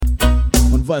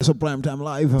Vibes of Primetime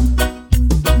Live.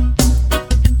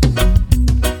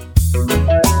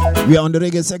 We are on the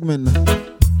reggae segment.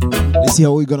 Let's see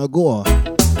how we're gonna go.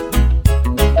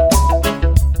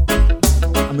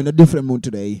 I'm in a different mood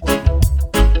today,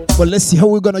 but let's see how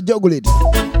we're gonna juggle it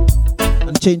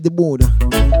and change the mood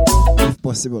if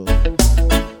possible.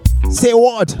 Say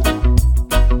what?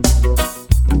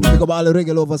 Pick up all the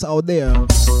reggae lovers out there.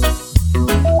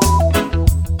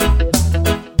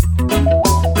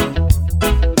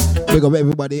 Pick up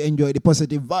everybody, enjoy the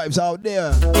positive vibes out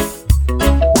there.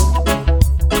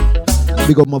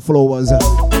 Pick up my followers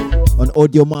on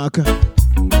Audio Mark. I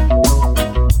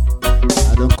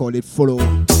don't call it follow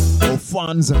or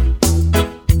fans.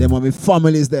 Them are my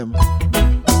families, them.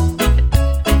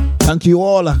 Thank you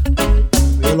all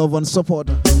for your love and support.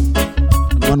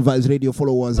 And One Vibes Radio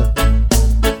followers.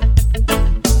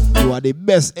 You are the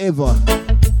best ever.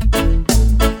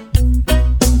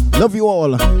 Love you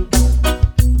all.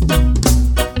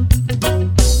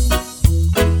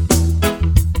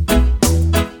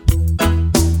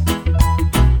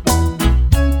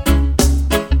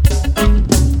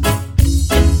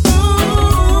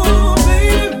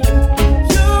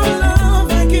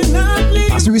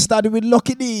 We started with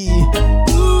Lucky D.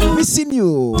 Missing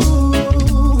you. We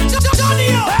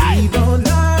won't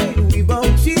lie, we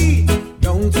won't cheat.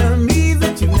 Don't tell me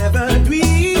that you never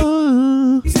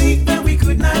dream. Secret that we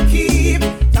could not keep.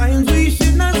 Times we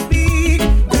should not speak.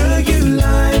 Girl, you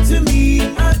lied to me.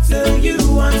 I tell you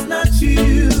what's not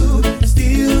true.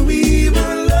 Still we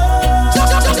were lovers.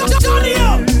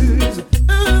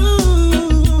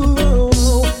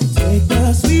 Take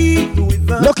the sweet with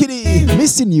the Lucky D.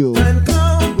 Missing you.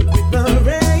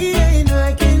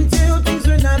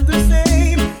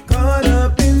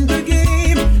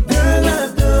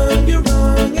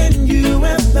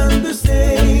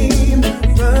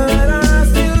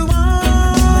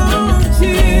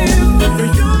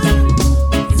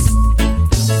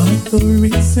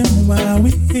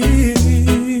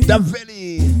 The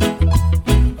Valley.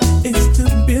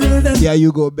 There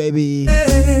you go, baby.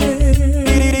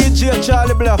 DJ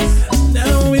Charlie Blocks.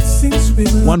 Now it seems we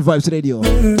One Vibes Radio.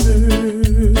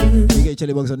 You get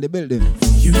Charlie Box on the building.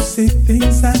 You say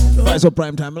things I don't. Vibes of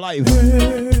Primetime Live.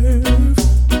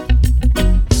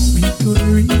 We could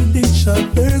read each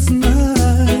other's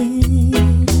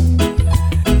mind.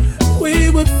 We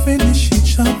would finish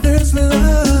each other's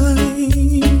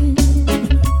line.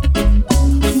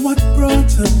 What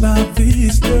brought about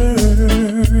these turns?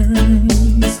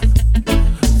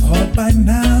 Thought by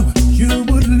now you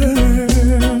would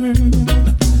learn.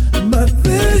 But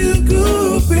there you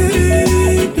go,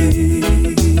 baby.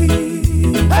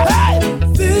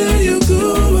 There you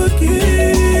go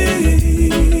again.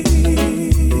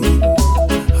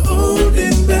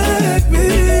 Holding back,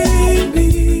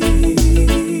 baby.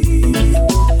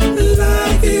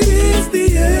 Like it is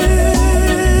the end.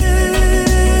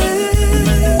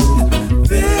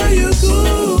 There you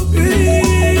go,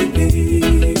 baby.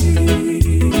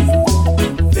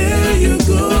 There you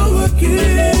go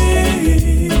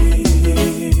again.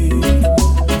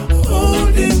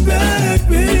 Holding back,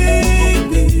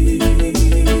 baby.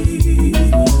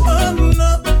 I'm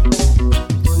not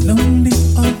lonely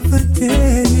of the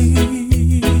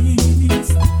days.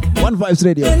 One Vibes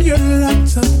Radio. And you're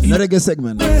locked up The reggae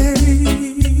segment.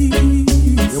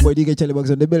 Your boy DJ Charlie Box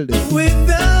on the building.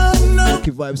 without no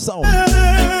Lucky Vibes Sound.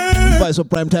 Vibes of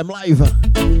Primetime Live.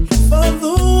 for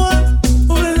the one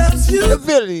who loves you The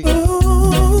Valley.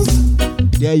 most.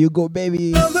 There you go,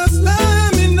 baby. The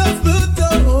slamming of the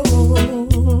door.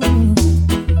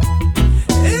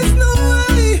 It's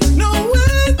no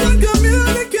way to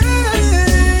communicate.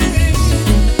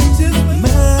 Just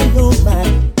My, oh my,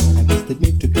 I must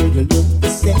admit to girl you look the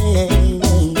same.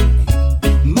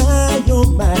 My,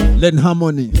 oh my, Len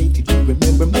Harmony. did you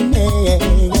remember my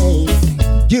name?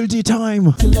 Guilty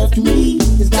time. You left me,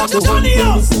 is that the one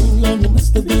thing sing, and you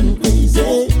must have been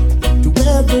crazy to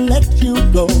ever let you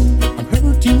go. I'm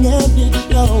hurting and it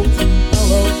shows.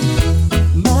 Oh,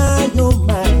 my, oh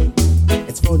my,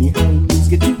 it's funny how things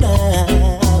get you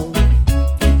down.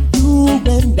 You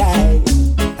and I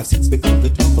have since become the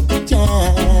talk of the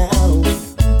town.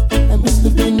 I must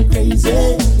have been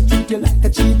crazy to treat you like a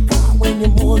cheap car when you're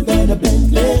more than a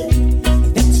Bentley.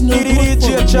 And that's no good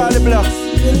for Charlie me. Blocks.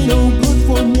 Really no good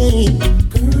for me.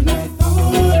 Girl, I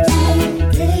thought I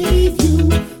gave you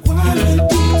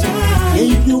quality time.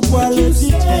 Gave you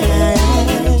quality time.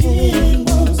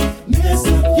 Mess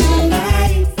up your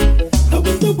life. How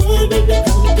in the world did you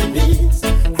come to this?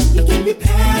 How you gave me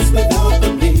pass without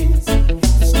the miss?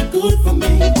 It's not good for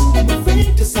me. I'm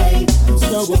afraid to say. I'm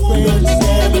so afraid to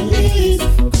say release.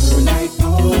 Girl, I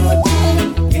thought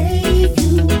I gave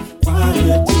you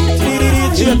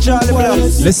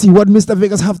Let's see what Mr.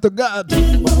 Vegas have to got.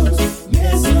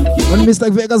 What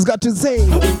Mr. Vegas got to say.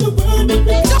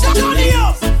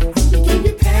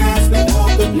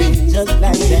 Just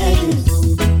like that.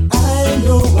 I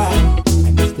know why.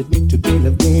 I must admit to being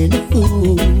a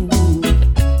fool.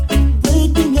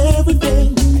 Breaking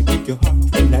everything. I took your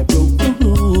heart when I broke the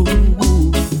rules.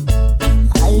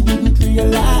 I didn't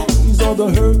realize all the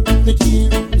hurt, the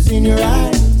tears in your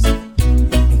eyes.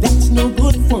 And that's no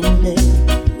good for me.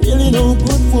 Really no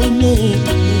good for me.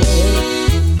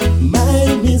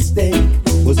 My mistake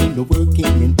was in the working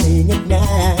and playing at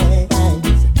night.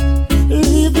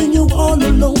 Leaving you all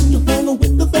alone to hang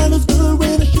with the fellas, girl,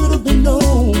 when I should have been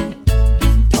known.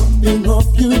 Topping off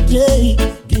your day,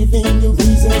 giving you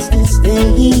reasons to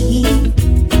stay.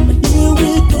 But here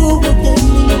we go again.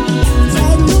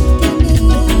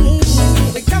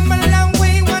 We come a long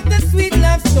way, what a sweet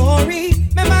love story.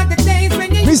 Remember the days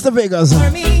when you Mr. Vegas, for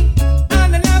me, all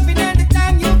the loving and the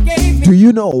time you gave me. do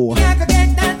you know? Yeah, I could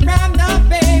get that from now,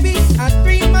 baby. At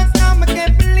 3 months now, I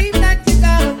can't believe that you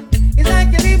gone. It's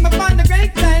like you leave me on the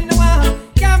great side of the wall.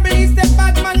 Can't believe that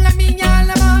bad man, I mean, y'all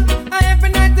alone. Every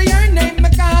night to your name, I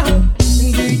call. Do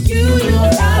you know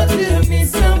how to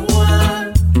miss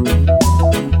someone?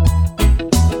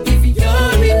 If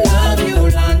you're in love,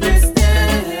 you'll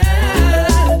understand.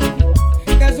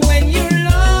 'Cause when you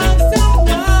love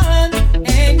someone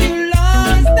and you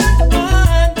lost that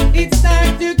one, it's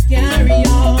hard to carry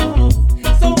on.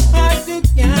 So hard to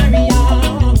carry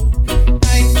on. I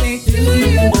say, do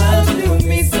you want to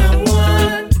miss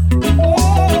someone?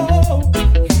 Oh,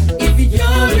 if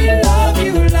you're in love,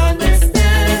 you'll understand.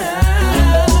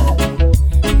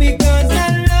 Because I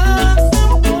love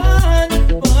someone,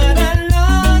 but I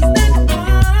lost that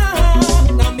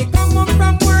one. Now me come home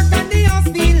from work and the house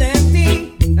feel empty.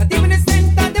 Not even the scent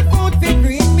of the food fit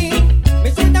greet me. Me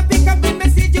should have pick up the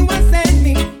message you want send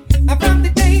me. And from the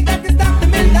day that you stopped the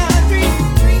melody,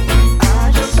 I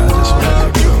just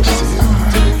wanna get close to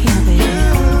you.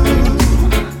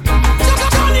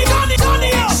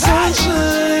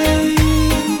 Sunshine,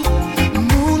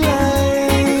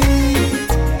 moonlight,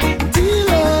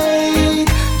 delight.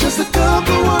 Just a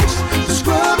couple words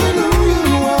describing who you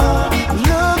are.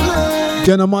 Lovely,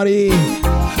 Jenna Marie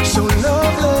so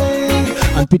lovely.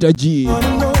 and Peter G. Wanna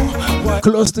know what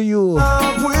Close to you.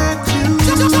 I'm with you.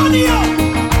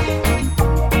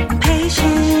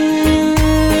 Patient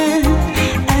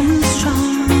and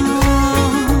strong,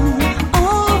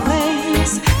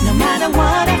 always. No matter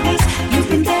what I face, you've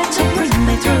been there to bring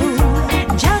me through.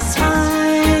 Just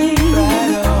fine.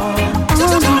 All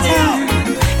the time.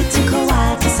 It took a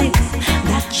while to see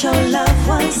that your love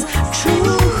was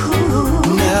true.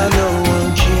 Now no one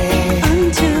cares.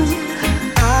 Until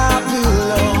I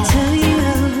belong to you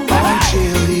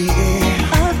until the end.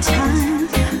 of time,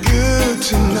 Good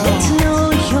to know. to know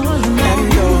you're the man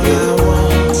And all I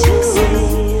want. to see.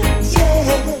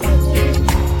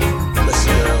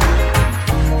 Listen, girl.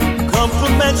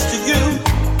 Compliments to you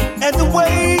and the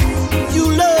way you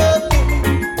love me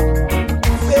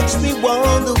makes me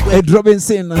wonder where Ed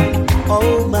Robinson,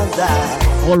 all my life.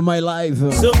 all my life.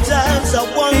 Sometimes I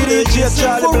wonder if it's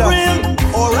for real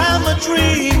or I'm a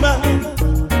dreamer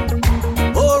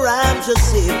or I'm just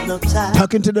hypnotized.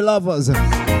 Talking to the lovers.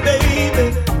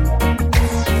 Baby,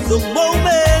 the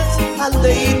moment I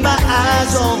laid my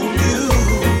eyes on you,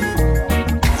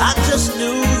 I just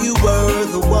knew you were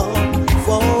the one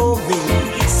for me.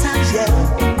 Yeah,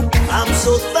 I'm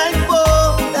so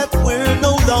thankful that we're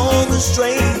no longer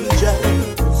strangers.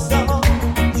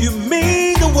 You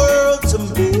mean the world to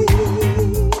me.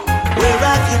 Where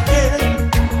I could get,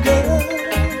 girl,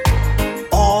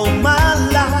 all my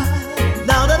life.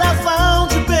 Now that I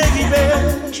found you, baby,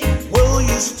 will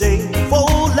you stay for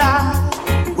life?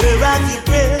 Where I could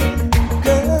get,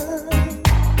 girl,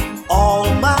 all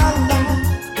my life.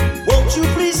 Won't you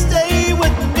please stay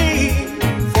with me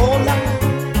for life,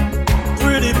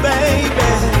 pretty baby?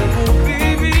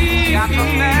 I can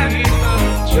imagine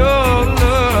your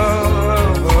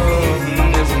love,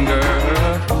 listen, girl.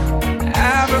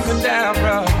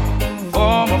 Abracadabra,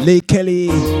 form of Lee Kelly,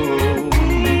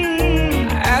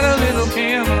 add a little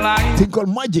candlelight thing called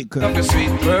magic. of your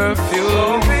sweet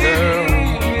perfume, girl.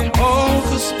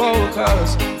 Hocus pocus,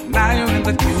 now you're in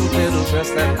the cute little dress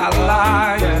that I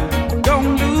like.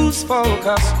 Don't lose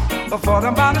focus before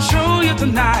I'm about to show you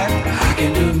tonight. I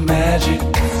can do magic.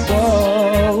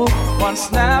 Whoa, one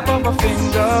snap of a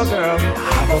finger, girl,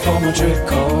 I perform a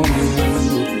trick on you.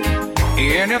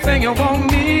 Anything you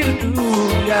want me to do,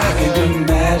 yeah, I can do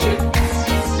magic,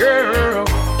 girl.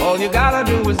 All you gotta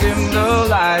do is dim the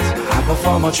lights. I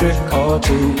perform a trick or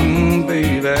two,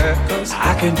 baby. Cause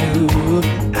I can do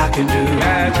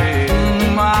magic.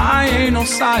 I ain't no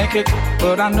psychic,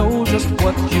 but I know just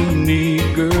what you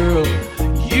need, girl.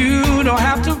 You don't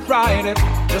have to write it.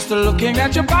 Just looking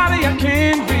at your body, I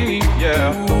can't be,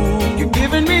 yeah. You're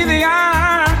giving me the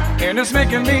eye, and it's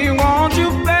making me want you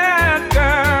bad,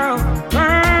 girl.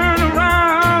 Turn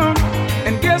around,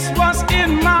 and guess what's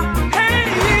in my hand?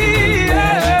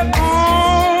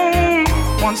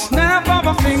 One snap of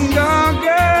a finger,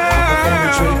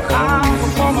 girl. I'll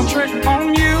perform a trick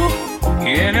on you.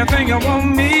 Anything you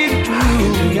want me to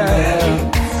do,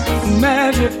 yeah.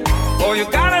 Magic. All you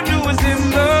gotta do is in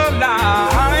the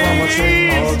lights,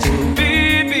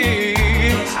 baby.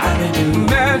 I can do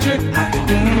magic.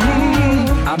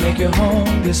 I make your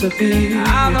home disappear.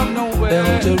 Out of nowhere.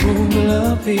 Build a room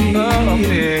will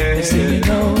appear. And singing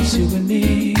notes you and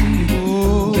me.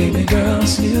 Ooh. Baby girl,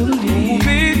 still believe.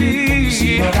 Baby,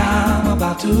 see what I'm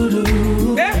about to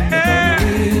do. Yeah. If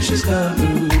all your wishes come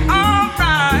through. All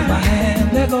right. With my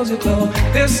hand, there goes your clothes.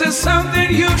 This is something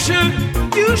you should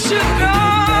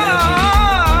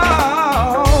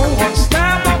know. One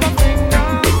snap of a finger,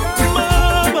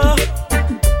 mama.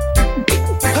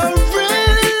 I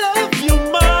really love you,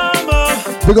 mama.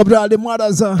 Big up to all the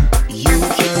mothers. You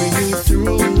carry me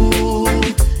through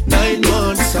 9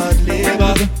 months of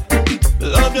labor.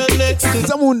 Love your next to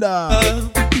Zamunda.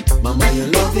 Mama, your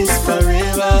love is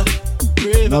forever.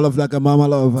 No love like a mama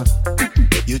love.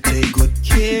 You take good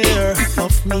care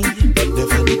of me,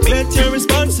 never neglect your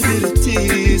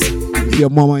responsibilities. Your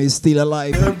mama is still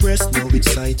alive. Her breast know which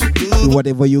side to Do do.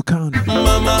 whatever you can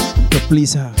Mama, to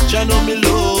please her, you know me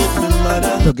love me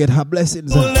mother. to get her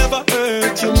blessings. Will never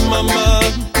hurt you, mama.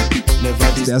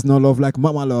 Never this. There's no love like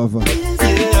mama love.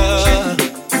 Yeah,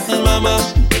 mama,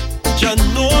 you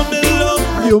know me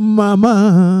love. You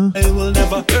mama. I will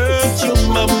never hurt you,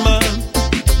 mama.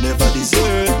 Never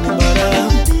desert me, mother.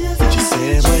 She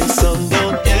say my son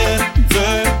don't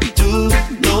ever do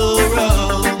no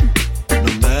wrong.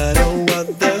 No matter what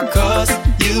the cost,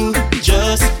 you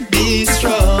just be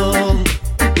strong.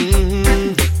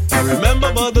 I remember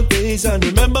about the days and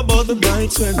remember about the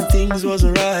nights when things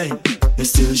wasn't right. You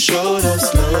still showed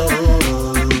us love.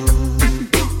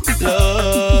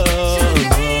 Love.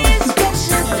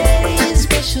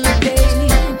 Special day.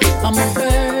 I'm a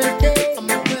birthday.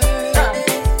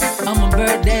 I'm a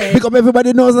birthday. Pick up,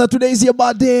 everybody knows that today is your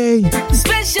birthday.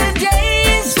 Special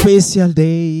days. Special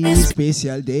day,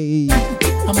 special day.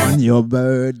 On your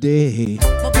birthday.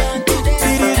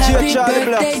 Happy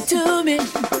birthday to me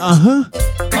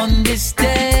on this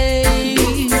day.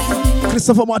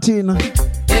 Christopher Martin,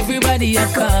 Everybody I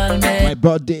call me. my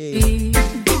birthday.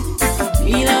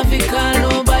 Me not fi call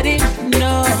nobody,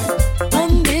 no.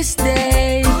 On this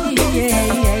day,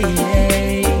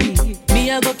 me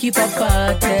a go keep a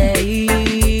party.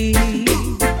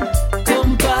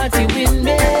 Come party with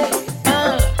me.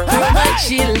 I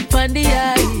chill on the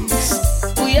ice.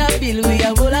 We a bill, we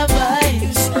a full of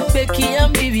vibes. Becky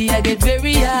and Bibi, I get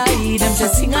very high. Them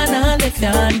just sing and I left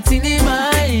hand till the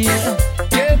mine.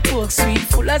 Your pork sweet,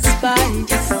 full of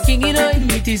spice. King in oil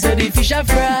meat is so the fish are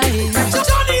fried.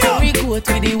 We go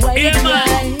to the white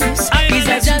rice. I ain't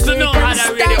listen to no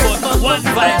other radio but One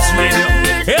Vibes Radio.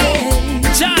 Yo,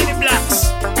 Charlie Blacks,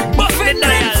 buff the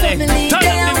dialect. Turn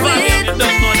up the volume, you don't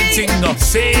know the thing no.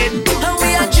 Say it. And we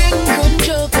are drink and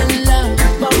joke and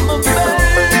laugh on my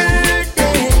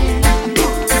birthday.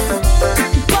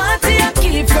 Party I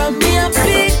keep from me a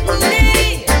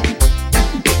picnic.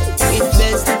 It's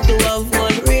best to have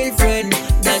one real friend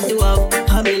than to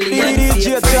have a million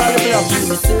fake friends. Give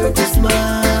me circle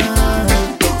smile.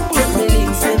 Put me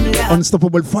links and laugh.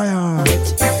 Unstoppable fire.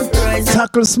 Rise up.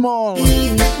 Tackle small.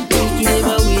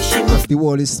 Never wish him The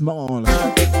wall is small.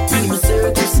 give me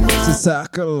circle smile. It's a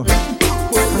tackle.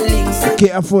 Put me links and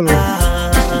Careful.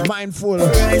 Mindful.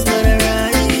 rise, but I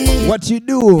rise. What you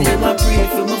do. Never pray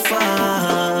for my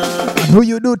father. And who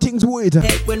you do things with.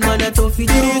 When man a tough it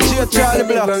out, Charlie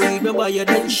never read me why you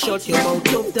then shut your mouth.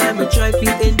 Tough time I try to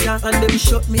enter and them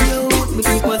shut me out. Me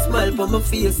keep a smile for my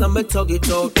face and me tug it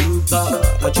out.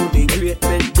 But you be great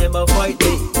men, them a fight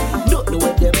me. Don't know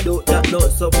what them do, that not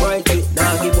surprise me.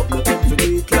 Now give up my come to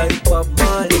do it like Bob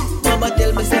Marley. Mama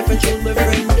tell me say I choose my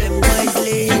friend them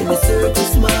wisely. Give me circle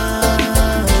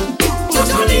smile. Put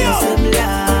me in some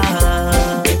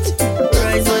light.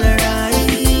 Rise when I rise.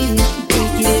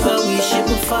 We never wish you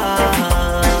would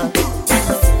fall.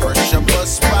 Fresh up a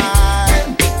spy.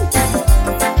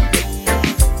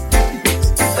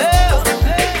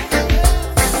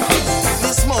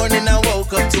 This morning I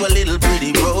woke up to a little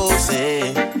pretty rose.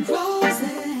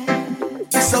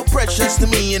 So precious to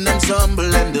me, mean I'm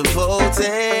humble and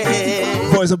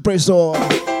devoted. Voice of pressure.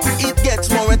 It gets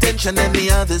more attention than the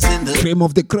others in the Cream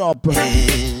of the crop. And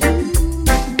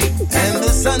the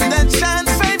sun that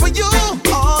shines favor you.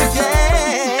 Oh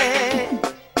yeah.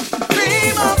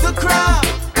 Cream of the crop.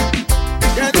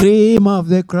 Cream of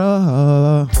the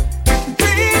crop.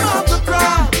 Cream of the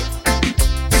crop.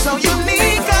 So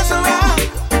unique as a rock.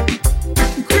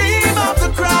 Cream of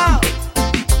the crop.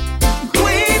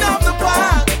 Queen of the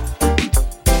pop.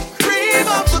 Cream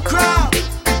of the crop.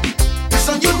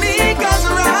 So unique as a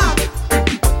rock.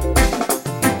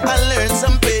 I learned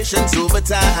some patience over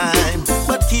time,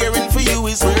 but caring for you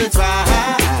is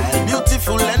worthwhile.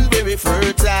 Beautiful and very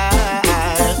fertile.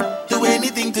 Do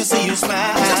anything to see you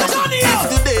smile. If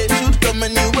today should come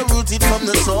and you were rooted from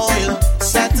the soil,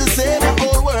 sad to say my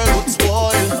whole world would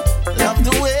spoil. Love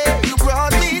the way you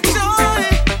brought me joy.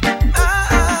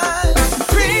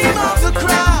 Cream of the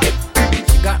crop.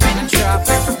 She got me in a trap.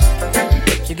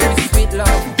 She gave me sweet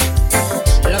love.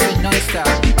 Love it non-stop.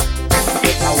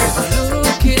 I was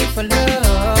looking for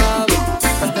love.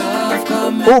 For love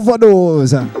come and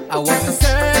Overdose. I wasn't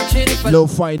searching for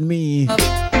Love find me.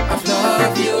 of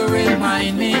love, you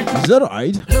remind me. Is that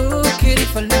right? Looking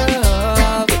for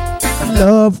love.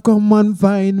 Love, come and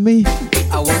find me.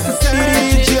 I wasn't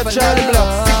searching for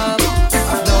love.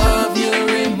 Of love, you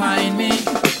remind me.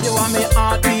 You want me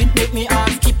heartbeat, make me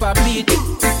heart skip a beat.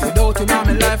 Without you, now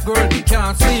my life, girl, me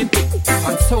can't sleep.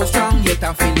 I'm so strong, yet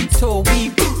I'm feeling so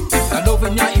weak. I love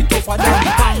when you eat tougher than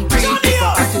concrete. If I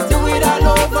had to do it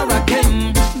all over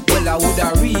again, well, I would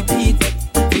have repeat.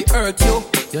 We hurt you,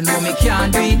 you know me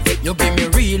can't do it. You give me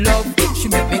real love, she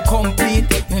make me complete.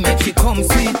 Me make she come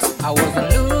sweet. I wasn't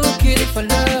looking for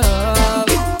love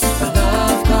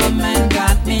come and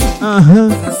got me.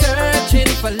 Wasn't searching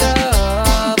for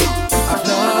love. Of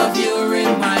love, you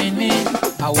remind me.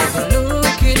 I wasn't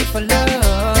looking for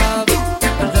love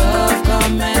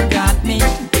come and got me.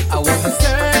 I wasn't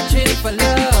searching for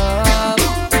love.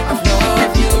 Of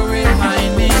love, you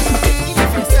remind me.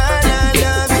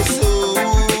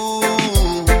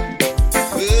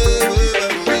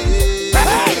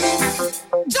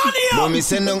 But me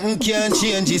say nothing can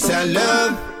change, it's a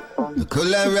love. The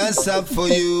color rise up for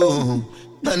you.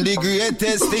 And the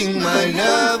greatest thing, my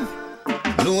love.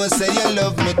 No one say you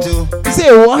love me too.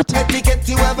 Say what? Etiquette,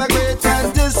 you have a great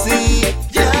fantasy.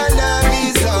 Your love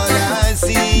is all I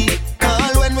see.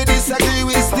 All when we disagree,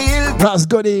 we still That's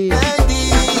goody.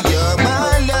 you're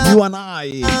my love. You and I.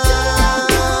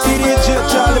 DJ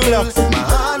Charlie Blocks. My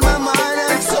heart, my mind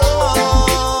and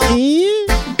soul.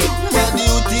 My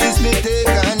duties me take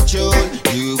control.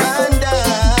 You and I,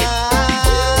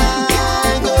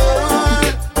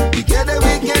 girl. Together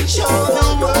we can show the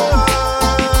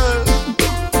world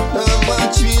how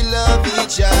much we love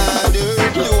each other.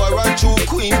 You are a true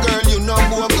queen, girl. You know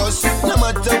bogus. No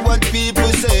matter what people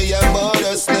say about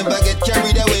us, never get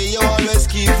carried away. You always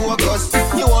keep focused.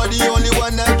 You are the only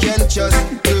one I can trust,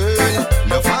 girl.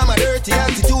 Love have a dirty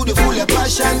attitude, full of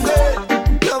passion, girl.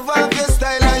 Love have your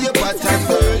style and your pattern,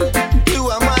 girl. You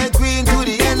are my queen to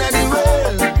the end of the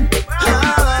world.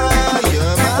 Ah,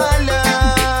 you're my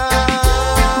love,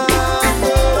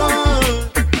 girl.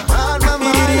 My heart, my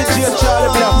mind, and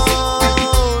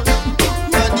soul.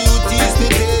 My duties to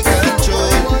take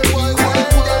control.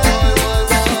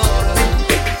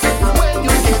 When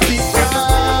you get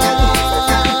it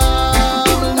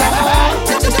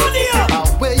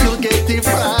where you get it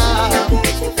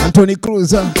from? Anthony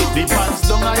Cruz.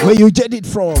 Where you get it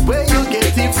from? Where you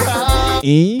get it from?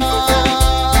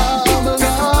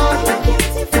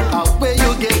 Where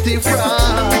you get it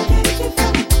from?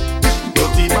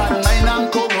 Dirty bad mind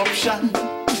and corruption.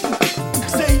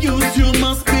 Say you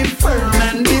must be firm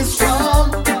and be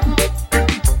strong.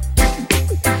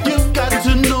 You've got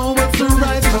to know what's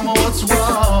right from what's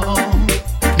wrong.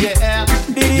 Yeah,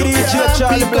 you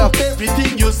can't pick up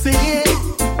everything you see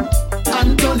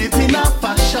and turn it in a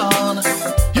fashion.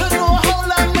 You know how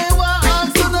long me want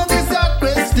answer no this a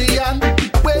question.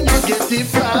 Where you get it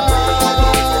from?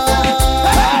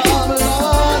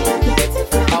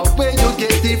 Lord? Where you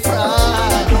get it from?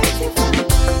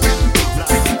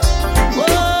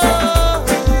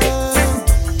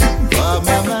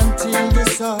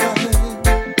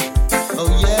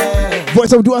 Oh yeah.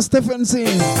 Voice of Dua Stephenson.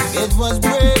 It was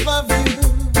brave of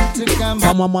you to come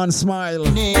Mama Man smile.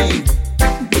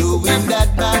 doing that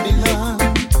Babylon.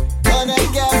 Gonna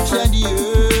capture the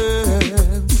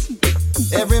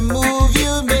earth. Every move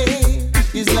you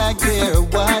make is like they're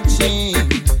watching.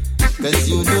 Cause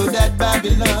you know that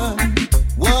Babylon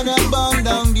wanna burn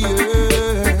down the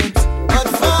earth. But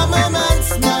Farmer Man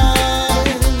smile,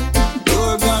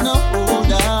 you're gonna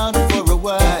hold out for a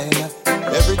while.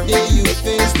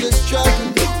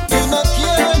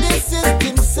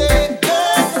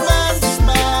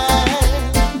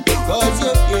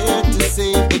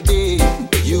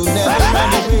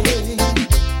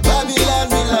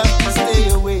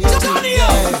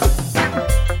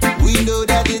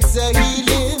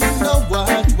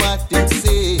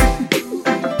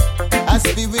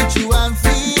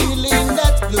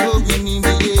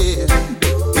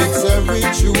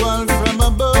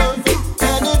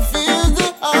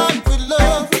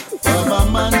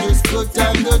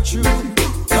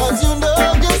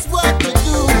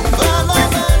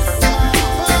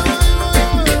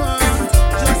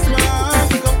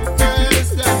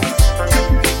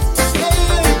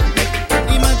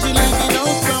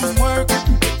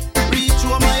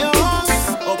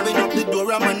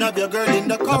 man of your girl in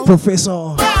the coat.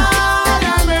 Professor.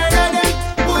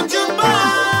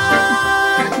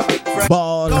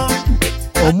 Ball.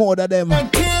 Or more than them. Walk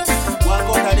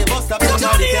out of the bus stop,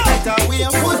 somebody take it away.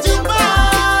 Would you ball?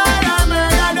 I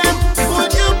murder them.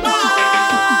 Would you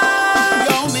ball?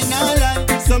 Yo, me nah lie.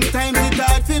 Sometimes it's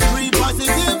hard to be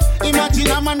positive.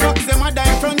 Imagine a man rocks them a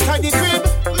die in front of the crib.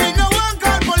 Me no one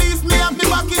call police, me have me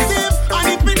bucket tip. And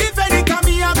if me defend it,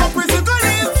 me have a prison to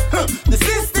live. The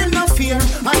system no fear,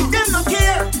 and them no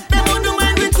care. Them who do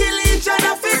when we kill each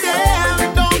other for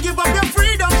them. Don't give up your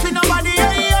freedom for nobody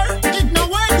here. It no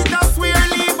work, it a swear,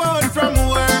 leave out from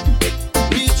work.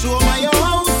 Reach home my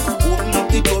house, open up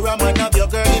the door, a man have your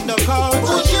girl in the car.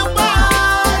 Would you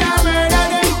ball? I murder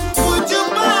them. Would you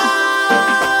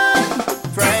ball?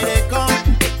 Friday come,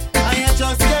 and you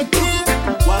just get killed.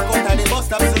 Walk out of the bus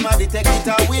stop, somebody take it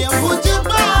away. Would you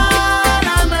ball?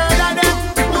 I murder them.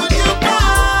 Would you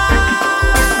ball?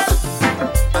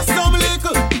 A some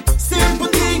little simple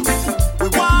thing. We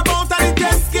war about and it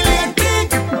escalate thing.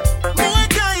 More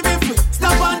time if we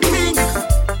stop and think.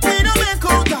 We don't make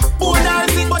out a border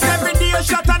thing, but every day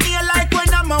shot a nail like when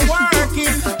I'm a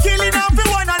working. Killing off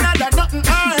one another, nothing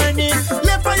earning.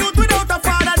 Left a youth without a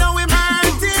father, now we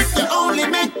hurting. You only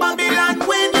make Babylon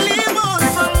win, leave out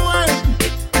from work.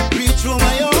 Reach through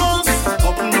my house,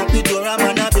 open up the door, a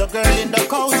man have your girl in the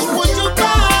couch. Would you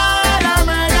ball? I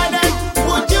murder them.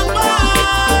 Would you ball?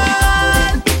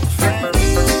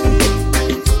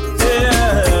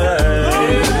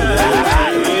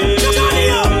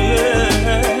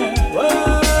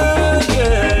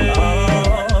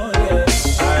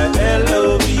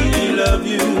 Love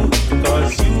you,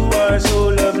 'cause you are so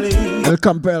lovely. El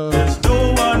Campbell.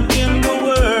 No one in the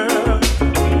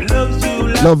world loves you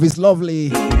like Love is lovely.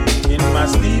 in my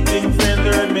sleeping friend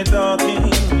heard me talking,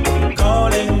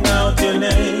 calling out your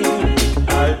name.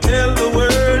 I'll tell the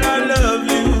world I love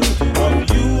you. Of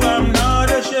you I'm not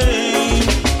ashamed,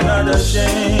 not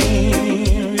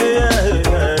ashamed. Yeah.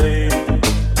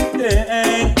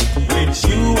 With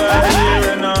you I hear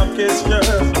an orchestra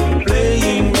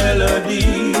playing melody.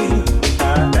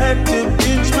 I had to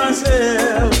pinch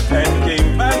myself and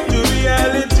came back to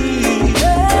reality.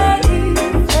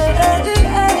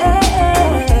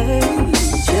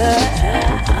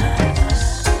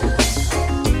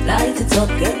 Light it up,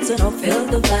 get to know, feel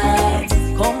the vibe.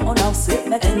 Come on now, sit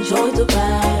back, enjoy the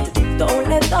ride. Don't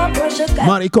let the pressure get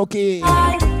Money Cookie.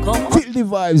 high. Come on, Feel the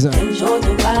vibes. enjoy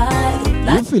the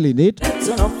ride. You feeling it? Get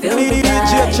to know, feel the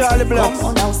DJ Charlie vibe. Blocks. Come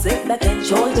on now, sit back,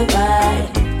 enjoy the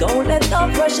ride. Don't let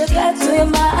the pressure get to your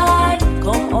mind.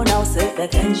 Come on now, sit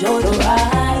back, enjoy the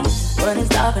ride. When it's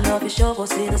dark enough, you sure go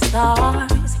see the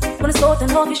stars. When it's cold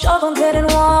enough, you sure gon' get it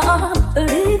warm.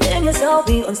 Believe in yourself,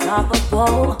 be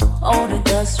unstoppable. Only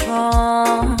the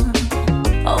strong.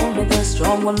 Only the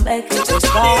strong will make it this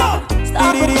far.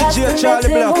 Stop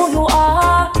procrastinating who you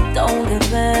are. Don't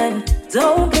give in,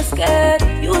 don't get scared.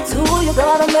 You too, you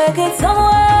gotta make it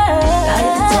somewhere. Light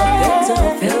it up, get to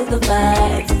feel the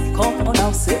vibe. Come on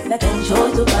now, sit back, enjoy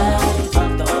the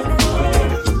ride.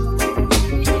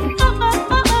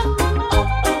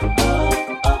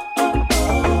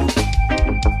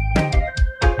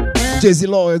 Jay-Z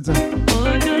Lloyd.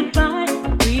 Goodbye,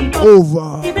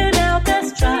 Over. give it out,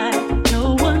 let's try.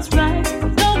 No one's right,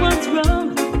 no one's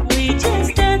wrong. We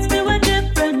just dance to a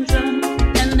different drum.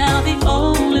 And now the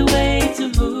only way to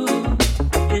move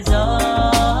is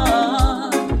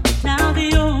on. Now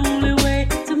the only way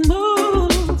to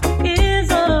move is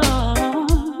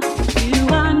on. You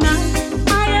are night,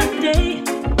 I am day.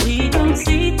 We don't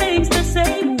see things the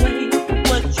same way.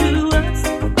 What drew us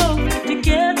both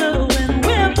together when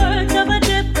we're birds of a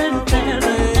different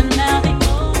feather. And now the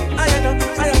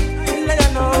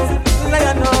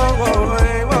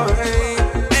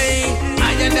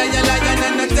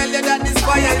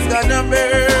Gonna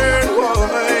burn,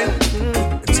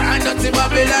 boy. Try not to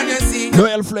Babylon, you see.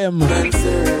 Noel Flame. Boy,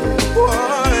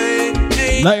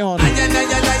 Lion.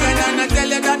 I tell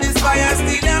you that this fire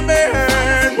still a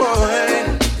burn,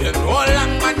 boy. You know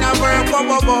long man a work,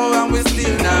 and we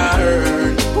still not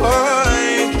earn,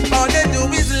 boy. All they do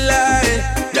is lie.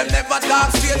 Them never talk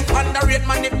straight, underrate,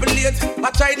 manipulate. I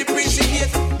try to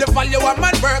appreciate the value of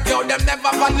man work, yo. Them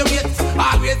never value it.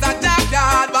 Always a dark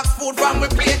yard, box food from we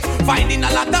plate. Finding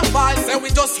a lot of faults, and we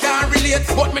just can't relate.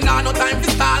 But me nah no time to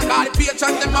stall, call the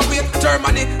patrons them a wait.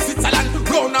 Germany, Switzerland,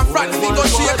 round and France,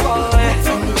 negotiate.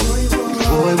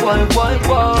 Boy, boy, boy,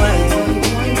 boy.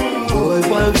 Boy,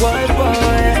 boy, boy,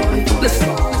 boy. Listen.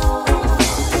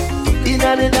 In a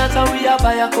at the dance and we a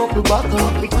buy a couple buckle.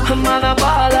 A man a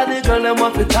ball and the girl them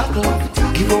want to tackle.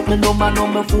 Give up my number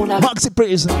on my phone. Maxi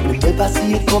praise. Never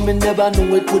see it coming, never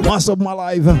know it could. Mass of my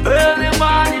life. Early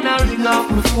morning I ring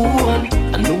off my phone.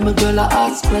 I know my girl I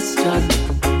ask questions.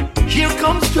 Here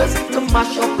comes stress to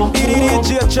mash up my home.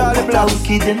 What a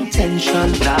wicked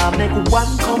intention. Now make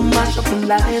one come mash up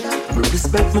my life.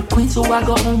 Respect my queen so I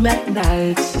go home at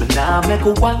night. But now make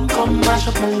one come mash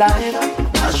up my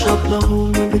life. Mash up the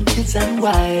home with the kids and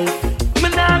wife. Me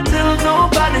not tell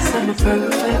nobody say me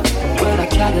perfect. Well I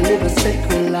try to live a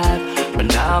sacred life. But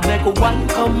now make one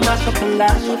come mash up my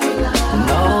life.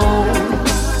 No.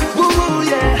 Woo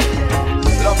yeah.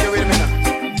 Love you with me now.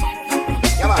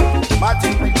 Yeah man,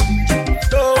 Martin.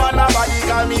 Don't want nobody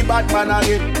call me Batman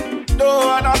again. Don't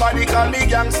want nobody call me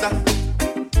gangster.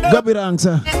 Gabi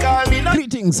answer.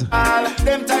 Greetings. All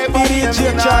them type of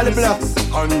DJ Charlie Blacks.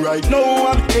 And right now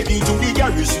I'm heading to the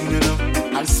garrison, you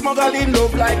know. And smuggling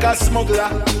love like a smuggler.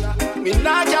 Me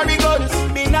not carry guns,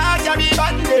 me not carry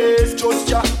bandits. Just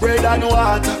your bread and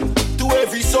water. To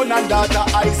every son and daughter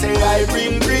I say I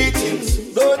bring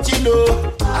greetings. Don't you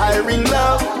know I bring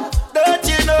love? Don't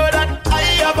you know that I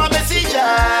have a message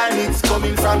and it's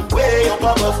coming from way up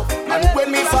above. And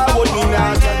when me forward me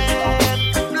not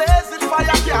blazing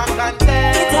fire can't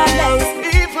contain.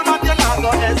 Even man you not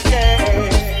gonna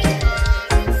escape.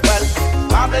 Well,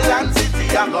 Babylon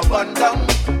City I go burn down.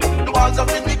 The walls of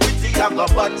iniquity I go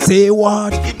burn down. Say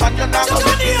what? If man you not gonna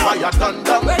make this fire done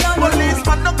down. Police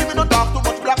man don't give me no talk too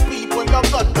much black people you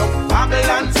gun down.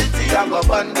 Babylon City I go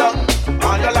burn down.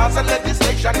 All your laws and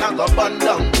legislation I go burn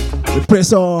down. The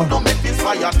press on. Don't make this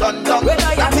fire done down.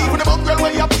 Not even the mongrel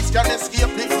where your peace can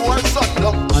escape before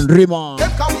sundown. And Rima.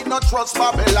 Them can we not trust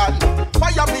Babylon.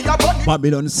 Fire be a bunny.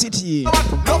 Babylon City.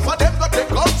 No for them got the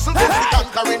council. This the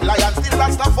conquering lions. Still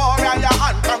Rastafari and your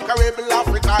unconquerable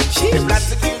African. They plan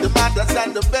to kill the mothers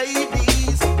and the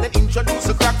babies. Then introduce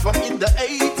a crack from in the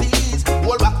 80s.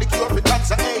 Hold back the cure for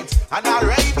cancer, AIDS and our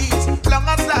rabies. Long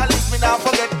as I live me now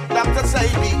forget Dr.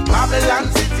 Say me. Babylon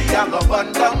City I go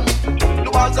burn down. The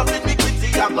walls of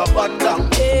iniquity I go burn down.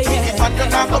 If I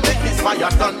don't go make this fire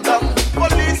turn down.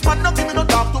 Policeman don't give me no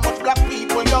talk too much black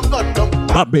people you gun down.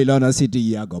 Babylon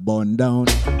City I go burn down.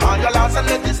 All your laws and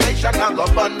legislation I go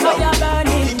burn down.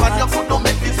 If I your foot don't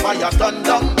make this fire turn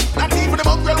down. Not even the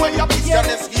mongrel where your peace can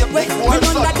escape before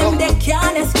sundown. They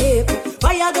can't escape.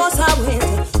 Fire goes away.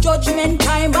 Judgment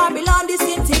time, Babylon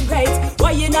disintegrate.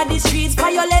 Why in the streets,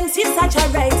 violence is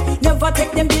saturate. Never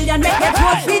take them billion, make them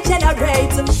growth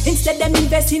regenerate. Instead them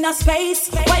invest in a space.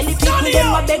 While the people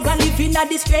them a beg and live in a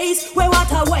disgrace. Where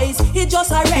water waste, it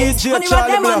just a race. Only what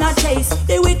them on a chase.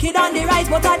 The wicked on the rise,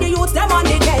 but are the youths them on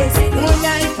the case. One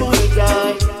life for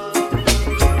joy,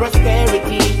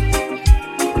 prosperity.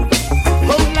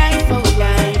 One life for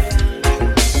life.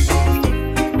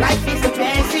 Life is a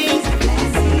blessing.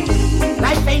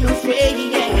 Life ain't no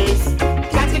stress.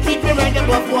 Got to keep your head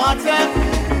above water.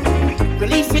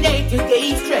 Release the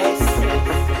day-to-day stress.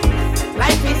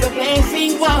 Life is a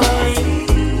blessing,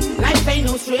 boy. Life ain't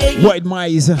no stress. White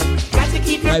mice. Got to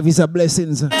keep your life is a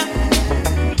blessing.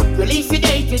 Release the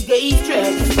day-to-day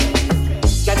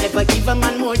stress. Can never give a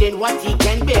man more than what he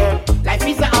can bear. Life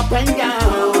is a up and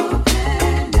down.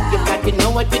 You got to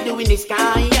know what to do in the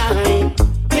sky.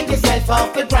 Get yourself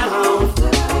off the ground.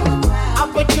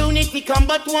 Opportunity come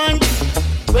but once.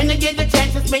 When you get the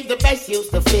chance, just make the best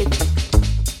use of it.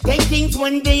 Take things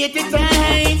one day at a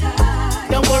time.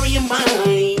 Don't worry your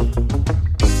mind.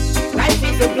 Life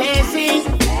is a blessing.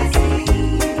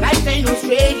 Life ain't no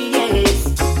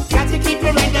stress. Got to keep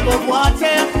your head above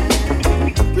water.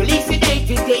 Release the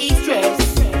day-to-day stress.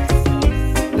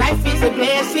 Life is a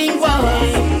blessing,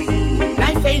 boy.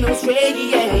 Life ain't no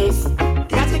stress.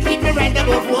 Got to keep your head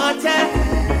above water.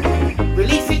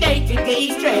 Release the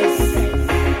day-to-day stress.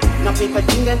 Now people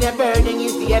think that their burden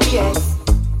is the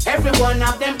heaviest. Everyone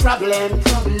have them problems.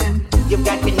 You've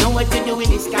got to know what to do in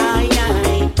the sky.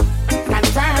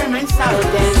 Confirm and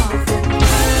solve them.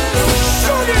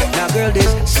 Now girl,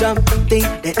 there's something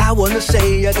that I wanna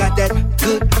say. I got that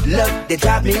good love that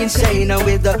drive me insane. Now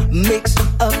with a mix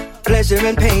of pleasure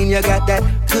and pain, you got that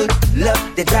good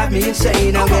love that drive me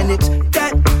insane. Now when it's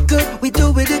that good, we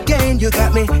do it again. You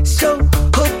got me so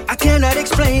hooked, I cannot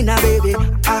explain. Now baby,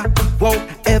 I won't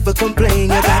ever complain.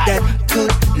 You got that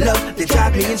good love that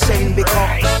drive me insane.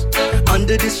 Because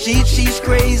under the sheet she's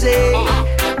crazy,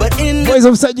 but in Boys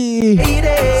of Saji,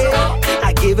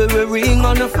 I give her a ring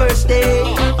on the first day.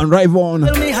 And Rivon,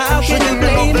 tell me how can you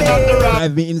blame me?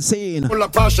 Drive me insane. Full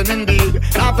of passion indeed.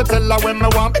 I have to tell her when me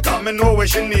want, because me know what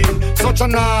she need. Such a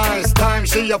nice time,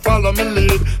 she a follow me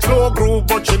lead. Slow groove,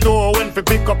 but she know when to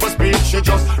pick up a speed. She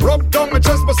just rub down my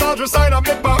chest, massage every side of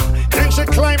me back. Then she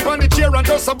climb on the chair and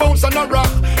just a bounce on a rock.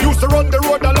 Used to run the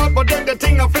road a lot, but then the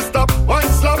thing have to stop. One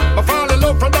slap, I fall in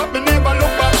love from that, me never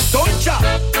look back. Don't chop.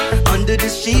 Under the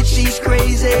sheet, she's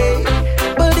crazy,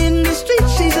 but in the street,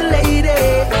 she's a lady.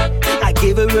 I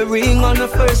give her a ring on the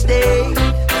first day.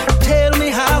 Tell me,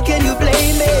 how can you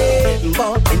blame me?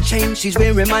 Ball and chain, she's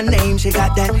wearing my name. She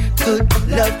got that good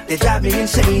love that drive me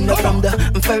insane. No, from the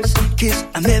first kiss,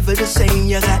 I'm never the same.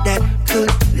 You got that good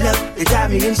love that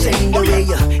drive me insane. The way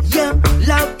you yell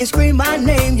loud and scream my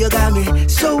name, you got me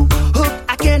so hooked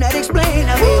I cannot explain.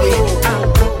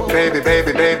 Baby,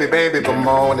 baby, baby, baby, come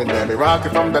on and let me rock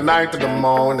it from the night to the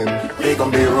morning. We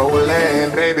gon' be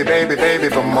rolling, baby, baby, baby,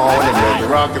 come on and let me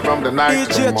rock it from the night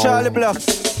to the morning. Charlie Bluff.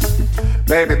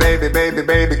 Baby, baby, baby,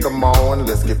 baby, come on.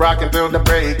 Let's keep rocking till the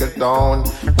break of dawn.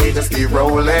 We just keep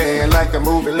rolling like a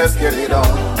movie, let's get it on.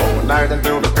 All night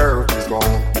until the curve is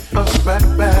gone.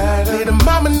 Bad. Little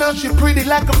mama know she pretty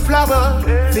like a flower.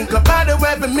 Think about her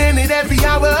every minute, every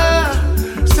hour.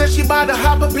 Says she bout to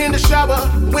hop up in the shower.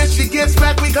 When she gets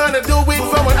back, we gonna do it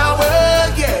for an hour,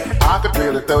 yeah. I can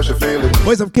feel it, though she feel it.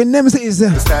 Voice of King Nemesis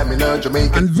Stamina,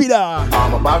 Jamaican and Vida.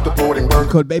 I'm about to put in work.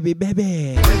 Called Baby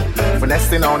Baby.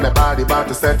 Finessing on the body, about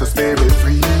to set the spirit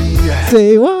free.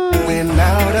 Say what? When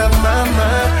out of my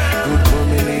mind, good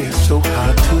woman is so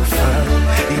hard to find.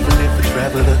 Even if we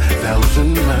travel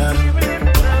 1,000 miles.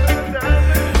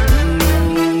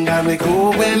 Got me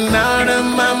going out of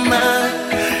my mind.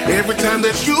 Every time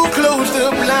that you close the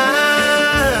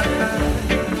blind.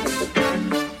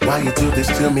 Why you do this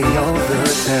to me all the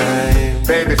time?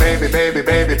 Baby, baby, baby,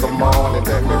 baby, come on and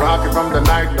let me rock it from the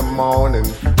night to the morning.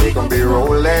 We gon' be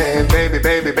rolling, baby,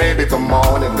 baby, baby, come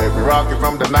on and let me rock it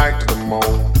from the night to the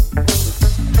morning.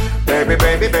 Baby,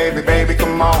 baby, baby, baby,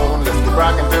 come on, let's keep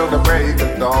rocking till the break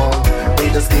of dawn. We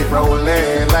just keep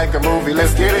rolling like a movie,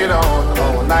 let's get it on.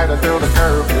 All night until the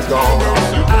curve is gone.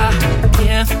 I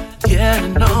can't get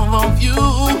enough of you.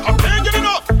 I can't get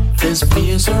enough. This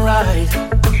feels so right.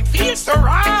 It feels so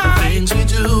right. The things we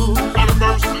do. Have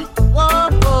mercy.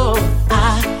 Whoa,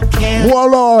 I can't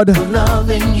Warlord.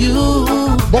 loving you.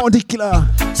 Bounty Killer.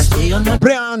 Stay on the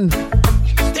Brian.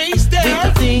 Stay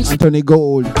there. things. Anthony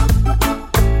Gold.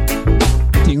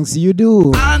 Things you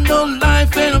do. I know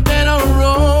life ain't a better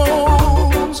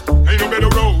road. Ain't no better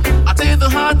road. I take the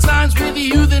hard times with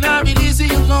you, then I be easy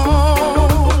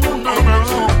alone. No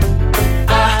mercy.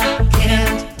 I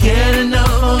can't get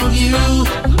enough of you.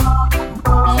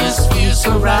 This feels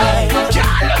so right.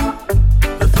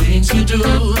 The things you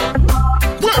do.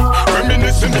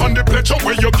 Reminiscing on the pleasure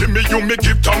where you give me, you me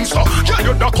give thanks. Yeah,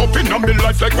 you're the cup in my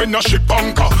life like when a ship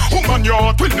anchor. Woman, your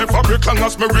heart will never break long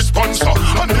as my response.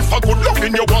 And if a good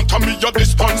loving you want, me your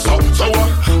dispenser. So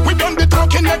we done the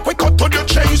talking like we cut to the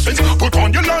chases. Put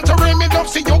on your lingerie, me love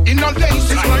see you in a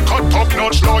laces. Like a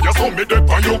top-notch lawyer, so me dip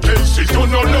on your cases. You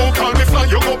know local, me fly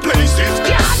you go places.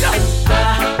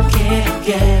 I can't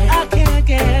get. I can't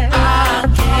get. I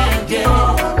can't get.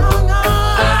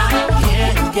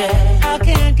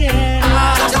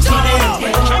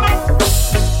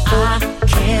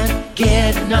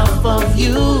 Get enough of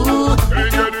you.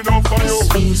 Ain't get enough of you.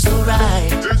 This feels so right.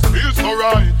 This feels so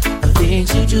right. The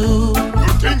things you do.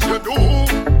 The things you do.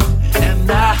 And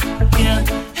I can't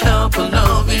help but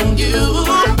loving you.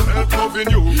 Can't help loving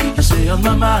you. You stay on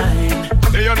my mind.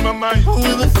 Stay on my mind.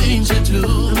 With the things you do.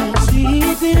 The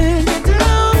things you do.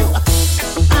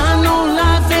 I know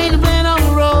life ain't a better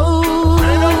road.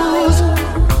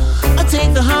 I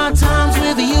take the hard times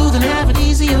with you, then have it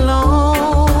easy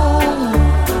alone.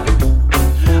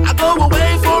 Go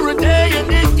away for a day and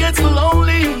it gets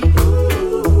lonely.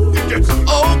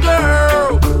 Oh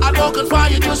girl, I'd walk on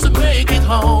fire just to make it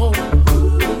home.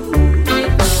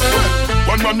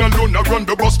 One man alone I run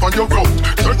the bus for your road.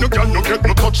 Certain girl no get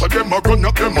no touch of them, I run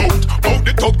up them out. Out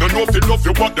the talk, no know if you love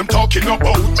you what them talking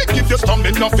about. Me give you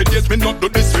stamina for this, me not do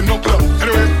this in no club.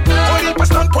 Anyway, all the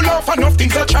stand pull off enough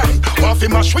things I try. Want to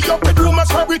mash we up with rumors,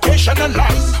 fabrication and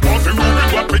lies. Want to ruin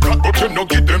what we got, but you no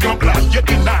give them no blind. You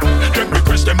deny, then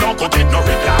request them now go get no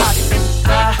reply.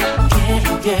 I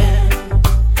can't get.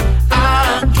 I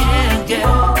can't get.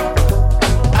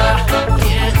 I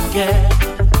can't get.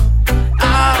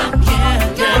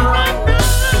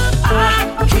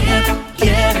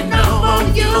 Get enough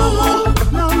of you.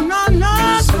 No, no, no.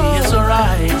 This feels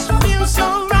alright. Feels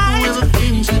so right. With the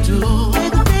things you do.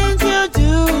 With the things you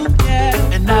do.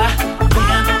 Yeah. And I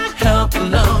can't help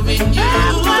loving you.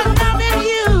 Loving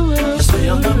you. You stay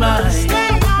on my mind. Stay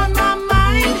on my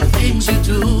mind. With the things you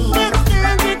do. With the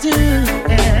things you do.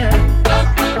 Yeah.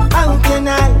 How can I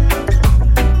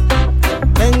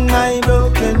mend my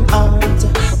broken heart?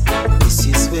 This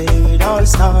is where it all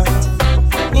starts.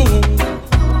 Yeah.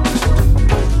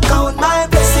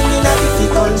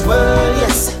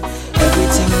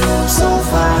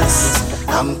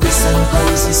 I'm Chris and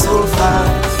Posey so far.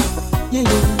 Yeah,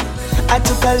 yeah. I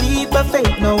took a leap of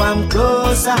faith, now I'm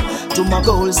closer to my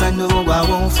goals, I know I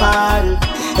won't fall.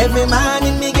 Every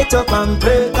morning me get up and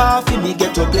pray, coffee me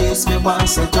get a place me want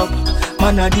set up.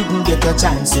 Man, I didn't get a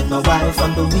chance with my wife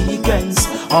on the weekends,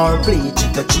 or play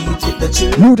cheat or cheat with the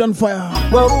children. Mood on fire.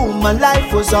 Whoa, my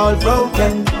life was all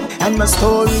broken, and my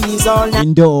story is all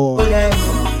indoor.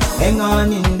 Hang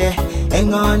on in there,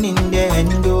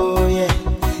 and oh yeah.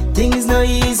 Things no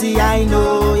easy, I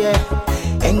know, yeah.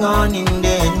 Hang on in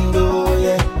there, and oh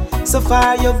yeah. So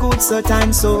far you're good, so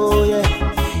time, so yeah.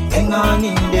 Hang on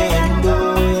in there, and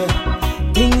oh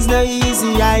yeah. Things no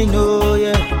easy, I know,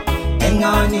 yeah. Hang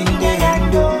on in there,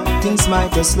 and oh. Things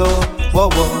might go slow, whoa,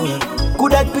 whoa, yeah.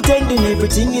 Good at pretending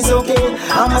everything is okay.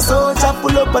 I'm a soldier,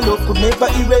 pull up a look, could never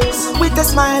erase. With a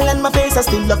smile on my face, I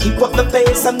still keep up the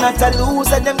pace. I'm not a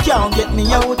loser, them can't get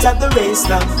me out of the race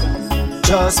now.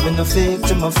 Just been a fake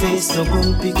to my face, no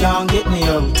groupie can't get me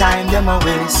out. Time them a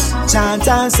waste. Chant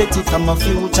and set it from my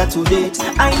future to date.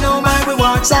 I know my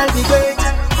reward shall be great.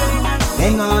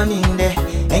 Hang on in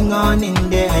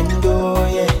there, and oh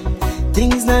yeah.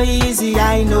 Things not easy,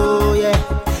 I know, yeah.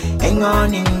 Hang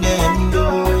on in there, and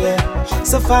oh yeah.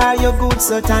 So far you're good,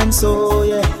 so time, so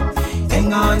yeah.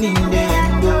 Hang on in there,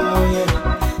 and oh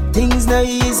yeah. Things not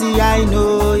easy, I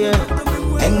know, yeah.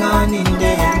 Hang on in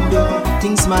there, and oh.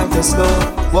 Things might go slow,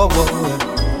 whoa, whoa,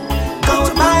 yeah.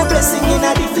 Count my blessing in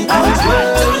a difficult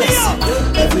world,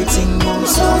 yes. Everything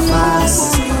moves so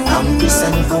fast. I'm Chris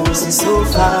and Posey so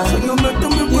far. You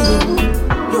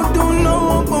don't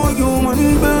know about human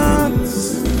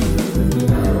beings.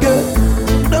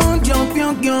 Yeah, don't jump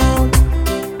your gun.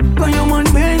 But human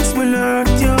beings will hurt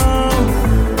you.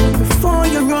 Before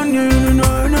you run in and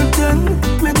earn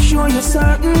nothing, make sure you're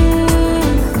certain.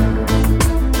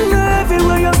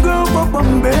 Everywhere you go, up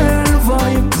on bell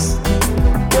vibes.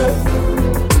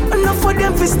 Yeah. Enough for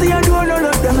them to stay and do all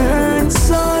of them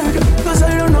inside. Cause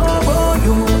I don't know about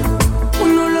you.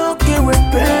 I'm not lucky with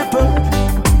paper.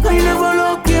 I never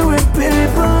lucky with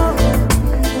paper.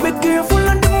 Be careful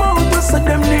of the mouth, so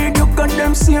them need you, cause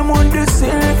them same one to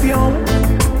save you.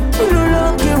 I'm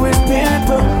not lucky with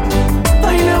paper.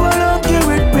 I never lucky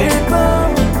with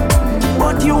paper.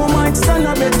 But you might stand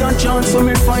a better chance, so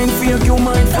me find fake, you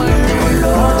might find real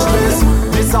love.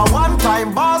 Watch this a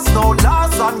one-time boss, no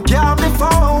last and can't be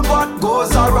found. What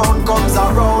goes around comes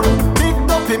around. Big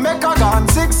duppy make a gun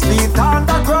 6 feet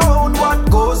underground. What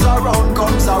goes around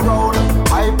comes around.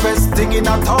 Hypest thing in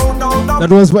a town, now. That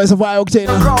was Voice of High Octane.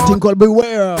 Thing called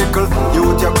Beware.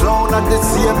 Youth your clown at the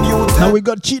same youth. Now we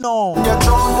got Chino.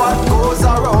 What goes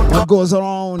around? What goes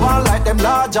around? One like them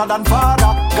larger than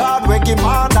father. God wake him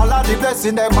on, all of the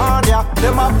blessing them on ya.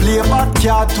 Them a play bad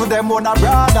card to them own a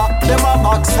brother. Them a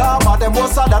backstabber, them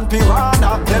worse than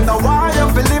piranha. Them know why you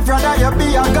believe rather you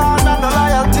be a gunner. No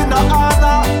loyalty, no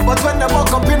honor. But when them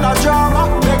walk up in a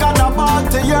drama, they gonna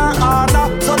back to your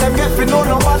honor. So them get to know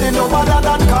nobody, no better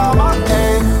than karma.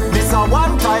 Hey, this a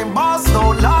one-time boss,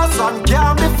 no last and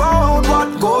can't be found.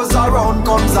 What goes around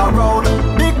comes around.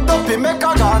 Big duppy make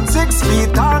a gun 6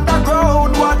 feet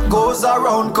underground. What goes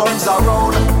around comes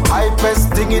around.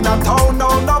 Hypest thing in a town,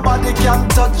 now nobody can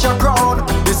touch your crown.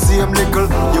 The same little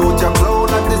youth you clown,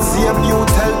 and the same youth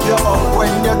help you up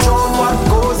when you drown. What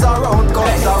goes around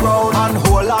comes around. And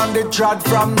hold on the trad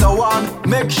from the one.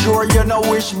 Make sure you no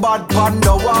wish bad pan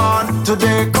the one.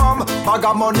 Today come, bag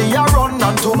of money you run,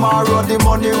 and tomorrow the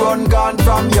money run gone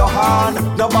from your hand.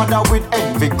 No bother with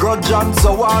envy, grudge and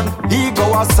so on. Ego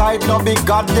aside, no be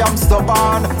goddamn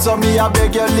stubborn. So me I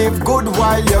beg you live good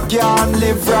while you can.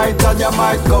 Live right and you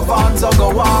might go on, so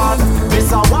go on.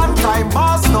 This a one-time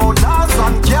boss, no last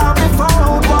and can't be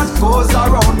found. What goes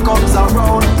around comes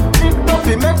around. Big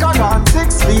duppy make a gun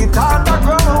 6 feet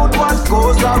underground. What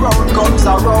goes around comes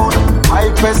around.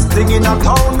 Hypest thing in a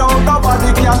town, now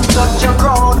nobody can touch your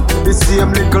crown. The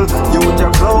same little youth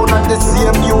you clown, and the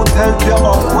same youth help you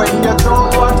up when you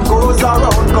drown. What goes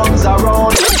around comes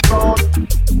around.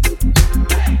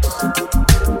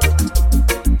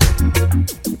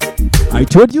 I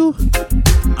told you,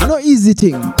 I know easy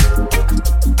thing.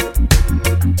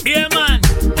 Yeah, man.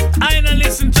 I don't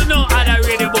listen to no other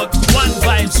radio but One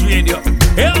Vibes Radio.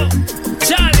 Yo,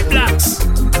 Charlie Blacks,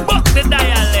 buck the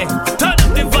dial, turn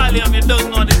up the volume, you don't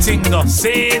know the thing though.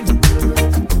 See it?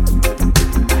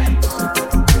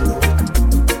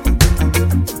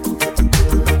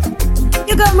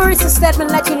 You got Marissa Stedman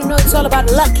letting you know it's all about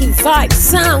lucky vibes,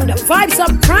 sound, and vibes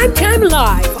up prime time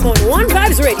live on One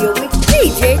Vibes Radio with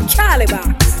DJ Charlie Box.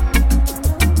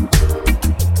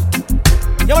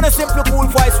 You want a simple cool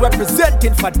voice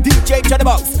representing for DJ to the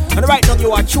box. And right now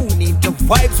you are tuning to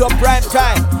Vibes of Prime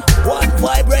Time. One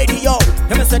Vibe Radio.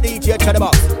 Let me say DJ to the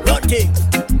box. Run things.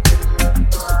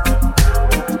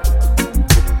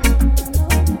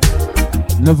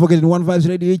 Not forgetting One Vibes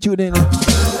Radio, you tune in.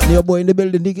 Your boy in the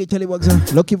building, DJ Charlie Box.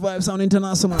 Lucky Vibes Sound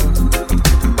International.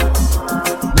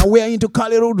 Now we are into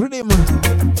Cali Road Rhythm.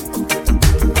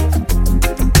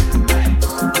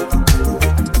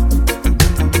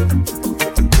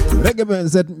 Reggae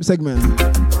band segment.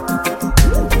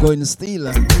 Going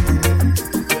still.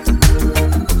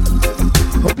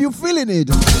 Hope you feeling it.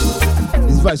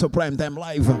 It's Vibes of Prime Time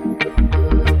Live.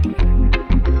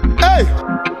 Hey!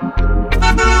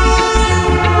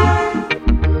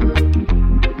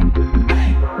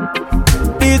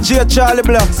 DJ Charlie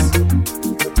Blocks.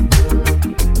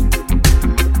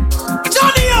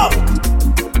 Johnny up!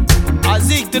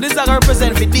 Azik, this is a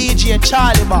represent for DJ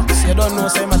Charlie Box. You don't know,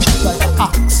 say my chat like an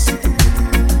axe.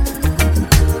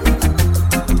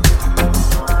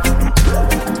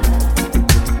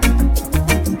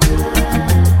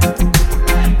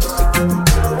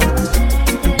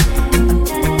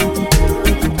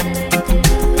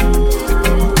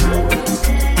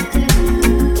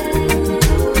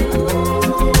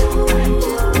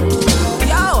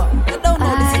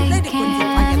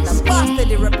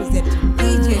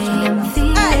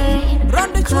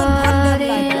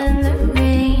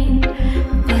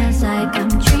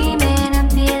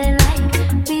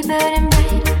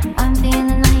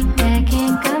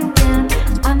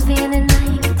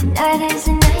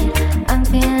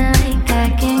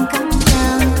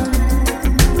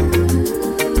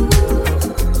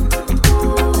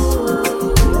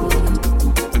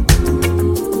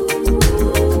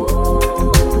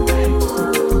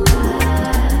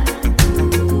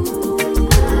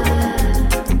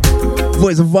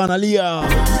 Voice of Vanalia.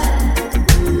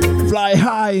 Fly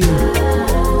high.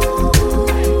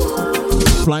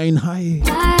 Flying high.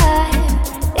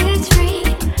 It's free.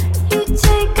 You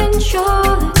take control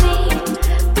of me.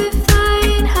 We're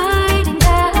flying high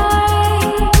tonight.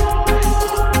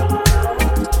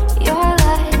 Your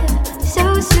life so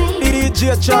sweet. DJ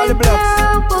Charlie Blocks.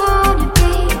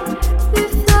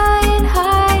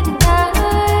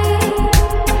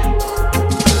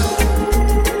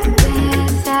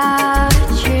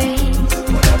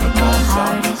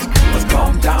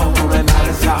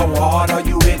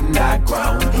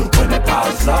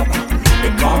 Up,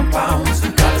 it compounds.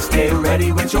 Gotta stay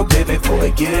ready with your pivot for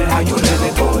it. Get it how you live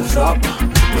it goes up.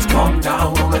 It's calm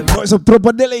down. Voice of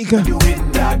proper delica. You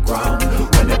in that ground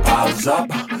when it piles up.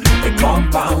 It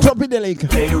compounds. Drop it delica.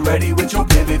 Stay ready with your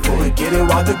pivot for it. Get it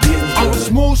while the getting's I'm a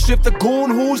smooth shift, the goon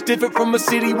who's different from a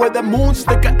city where the moon's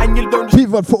slicker and you learn to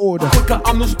pivot for order. Quicker,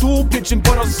 I'm the stool pitching,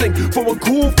 but I'll sing for a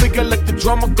cool figure. Let the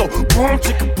drummer go. Boom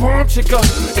chicka, boom chicka.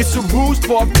 It's a ruse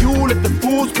for a few. Let the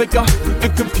fools picker. They're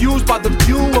confused by the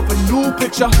view of a new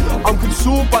picture. I'm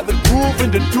consumed by the groove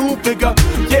and the do bigger.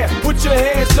 Yeah, put your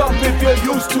hands up if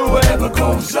you're used to it. Whatever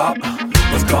goes up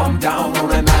must come down. No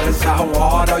matters how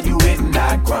hard are you hitting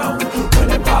that ground. When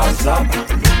it piles up,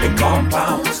 it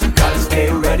compounds. Gotta stay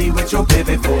ready with your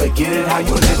pivot for it. Get it how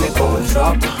you live it goes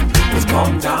up. Must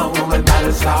come down. No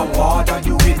matters how hard are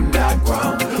you hitting that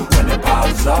ground. When it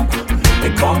piles up,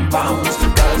 it compounds.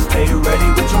 Gotta stay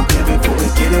ready with your pivot for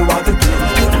it. Get it while the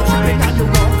getting's good.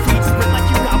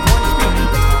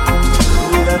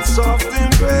 That soft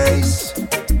embrace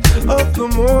of the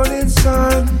morning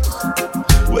sun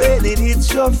when it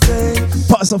hits your face.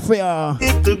 Pass of fear.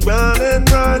 Hit the ground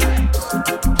and run.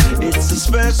 It's a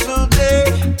special day.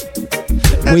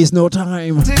 Waste no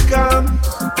time. To come.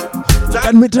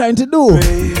 What we trying to do?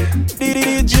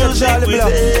 Music with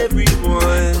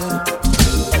everyone.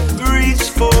 Reach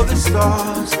for the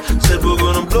stars. Said we're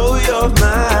gonna blow your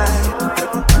mind.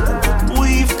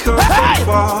 We've come from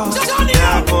far.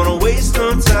 Not gonna waste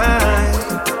no time.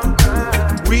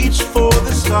 Reach for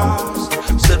the stars.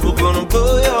 Said we're gonna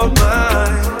blow your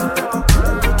mind.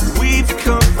 We've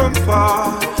come from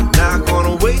far. Not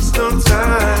gonna waste no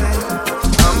time.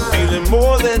 I'm feeling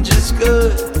more than just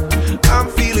good. I'm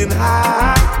feeling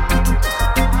high.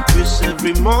 Wish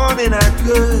every morning I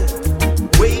could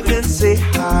wave and say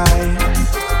hi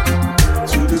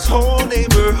to this whole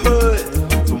neighborhood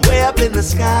from way up in the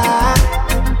sky.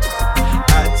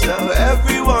 I tell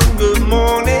everyone good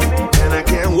morning, and I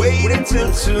can't wait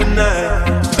until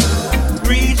tonight.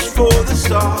 Reach for the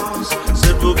stars,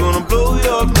 said we're gonna blow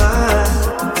your mind.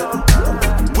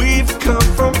 We've come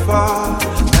from far,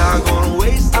 not gonna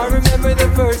waste. I remember the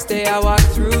first day I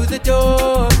walked through the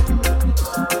door,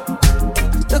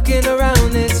 looking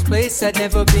around this place I'd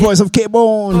never been. Voice of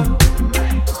K-Bone.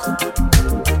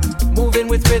 Moving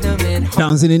with rhythm and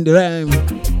dancing in the rhyme.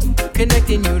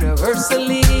 connecting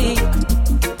universally.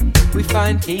 We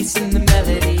find peace in the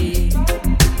melody.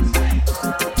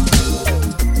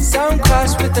 Sound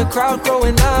clash with the crowd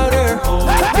growing louder. Hold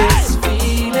this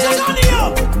feeling.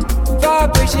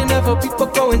 Vibration of our people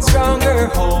growing stronger.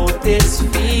 Hold this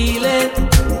feeling.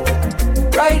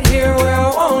 Right here where I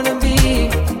wanna be.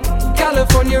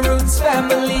 California roots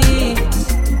family.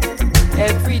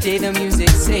 Every day the music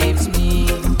saves me.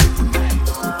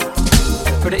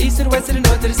 For the east to the west to the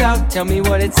north to the south, tell me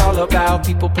what it's all about.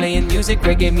 People playing music,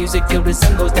 reggae music till the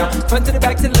sun goes down. Front to the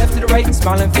back, to the left, to the right,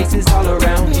 smiling faces all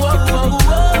around. Whoa, whoa,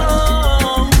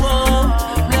 whoa, whoa,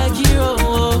 like you,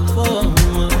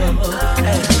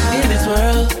 in this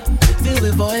world filled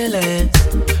with violence,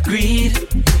 greed,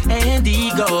 and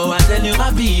ego, I tell you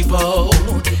my people,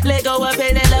 let go of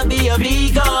it and love be your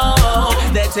ego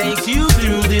that takes you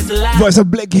through this life. Voice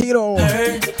of Black Hero.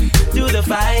 Through the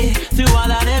fight, through all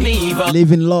of them evil.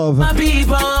 Live in love. My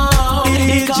people,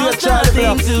 it costs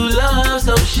nothing to love,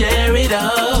 so share it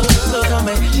up. So come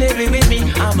and share it with me,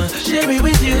 I'ma share it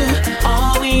with you.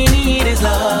 All we need is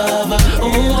love.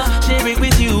 Ooh, share it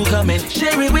with you, come and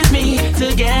share it with me.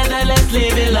 Together, let's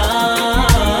live in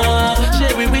love.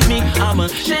 Share it with me, I'ma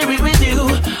share it with you.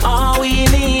 All we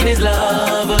need is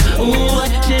love. Ooh,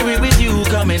 share it with you,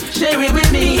 come and share it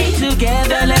with me.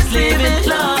 Together, let's live in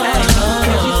love.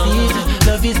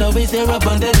 Love is always there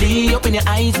abundantly. Open your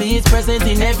eyes, see it's present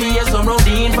in every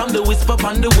surrounding. From the whisper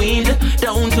on the wind,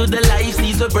 down to the life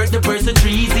sees the bird, the birds, the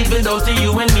trees. Even though to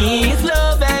you and me, it's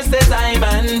love that says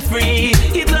I'm free.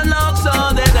 It unlocks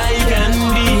all that I can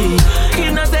be.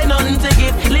 You not say nothing to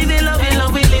give. Live in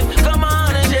love we live. Come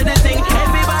on and share the thing.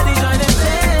 Everybody join and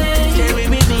say, share it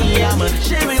with me, I'ma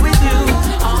share it with you.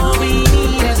 All we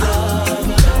need is love.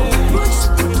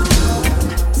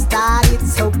 Started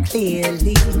so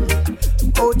clearly.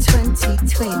 Oh,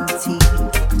 2020,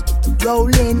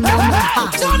 rolling on a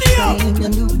hot train, a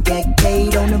new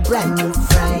decade on a brand new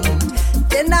frame.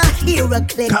 Then I hear a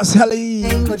click, a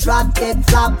drop dead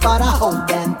flop, but I hold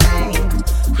damn thing.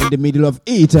 In the middle of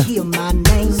it, Hear my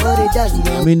name, but it doesn't.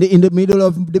 I mean in the middle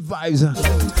of the vibes.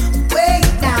 Way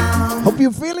down, hope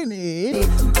you're feeling it.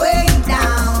 Way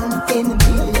down in the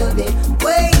middle of it.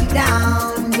 Way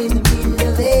down in the middle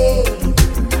of it.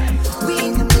 We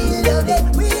in the middle of it.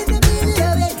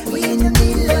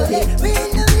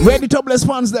 Where the topless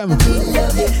fans them?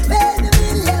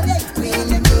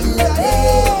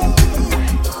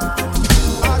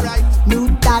 New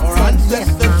thoughts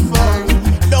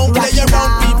don't play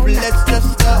around people, let's just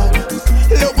start.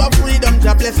 Love of freedom,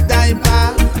 job bless thy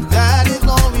path. That is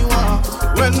all we want.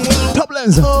 When we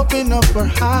open up our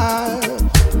heart,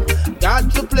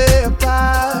 got to play a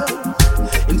part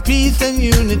in peace and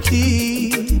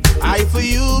unity. I for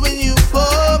you and you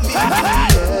for me.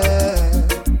 Yeah.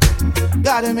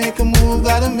 Gotta make a move,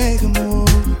 gotta make a move.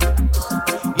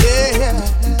 Yeah.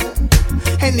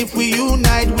 And if we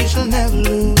unite, we shall never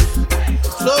lose.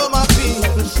 So my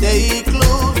people, stay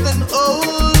close and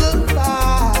hold the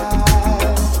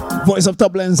line. Voice of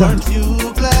Top Lens.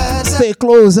 Stay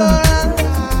close.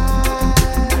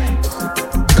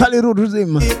 Kali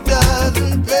Riddims. It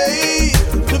doesn't pay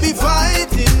to be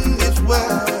fighting this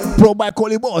way. Pro by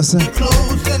Kali Boss. Stay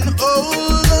close and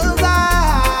hold the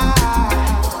line.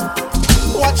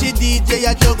 Watch it DJ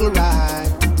a juggle right.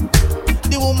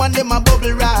 The woman them a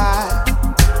bubble right.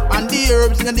 And the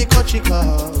herbs in the country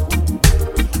cup.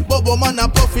 Bubble man a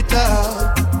puff it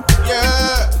up.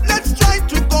 Yeah, let's try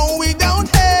to go without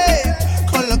hate.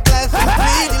 Color class and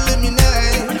please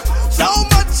eliminate. So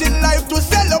much in life to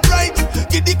celebrate.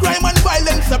 Get the crime and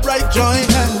violence a bright. Join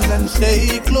hands and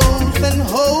stay close and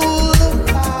hold the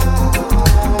line.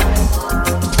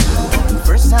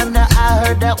 First time that I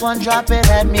heard that one drop, it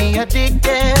had me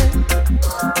addicted.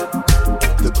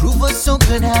 The groove was so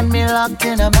good, had me locked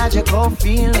in a magical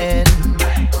feeling.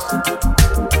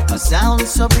 A sound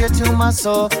so pure to my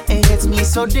soul, it hits me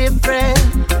so different.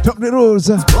 Talk the rules.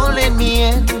 Pulling me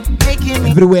in, making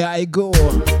me everywhere I go.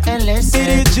 And listen.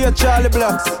 DJ Charlie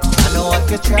Blocks. I know I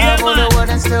could travel the world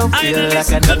and still feel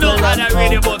like I never left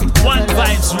radio, but One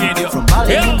Vibes Radio. From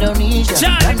Bali, Indonesia,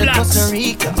 Charlie to Blocks. Costa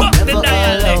Rica, Fuck the never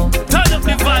dial. alone. Turn up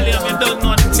the volume, you don't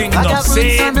know the thing. I got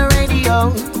roots on the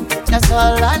radio. That's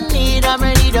all I need, I'm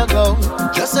ready to go.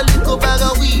 Just a little bag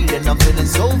of weed and I'm feeling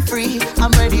so free.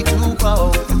 I'm ready to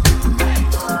go.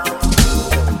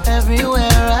 Everywhere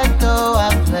I go,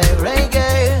 I play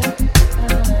reggae.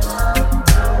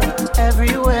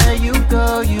 Everywhere you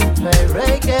go, you play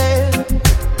reggae.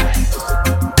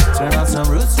 Turn on some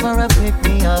roots for a pick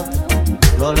me up.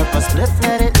 Roll up a split,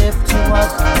 let it lift you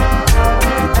up.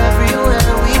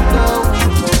 Everywhere we go, we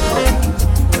play.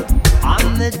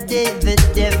 On the day the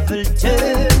devil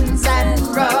turns,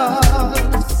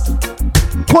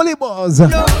 Colibos.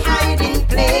 No hiding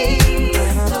place.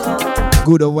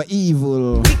 Good over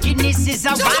evil. Wickedness is a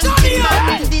wanted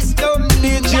man in this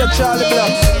domain.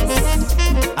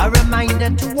 A reminder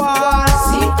to all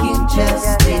seeking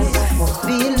justice,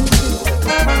 fulfill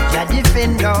Jah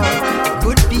defender,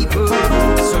 good people,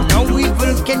 so no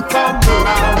evil can come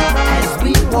around as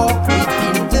we walk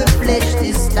within the flesh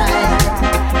this time.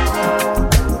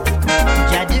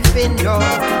 Jah defender,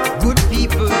 good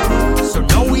people, so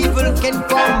no evil can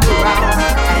come around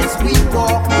as we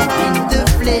walk within the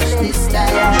flesh this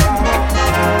time.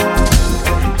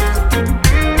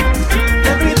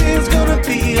 Everything's gonna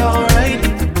be alright.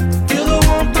 Feel the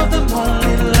warmth of the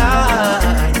morning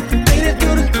light. Made it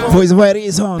through the cold. Voice where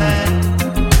is on.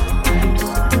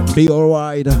 Be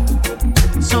alright.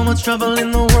 So much trouble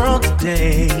in the world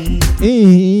today.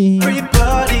 Eh.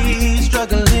 Everybody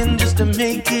struggling just to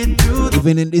make it through.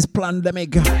 Even in this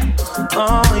pandemic,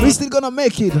 we still gonna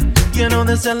make it. You know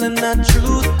they're selling that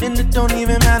truth, and it don't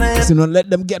even matter. So don't let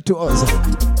them get to us.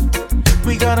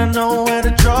 We gotta know where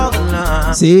to draw the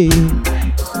line. See,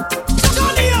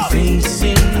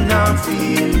 facing our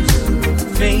fears,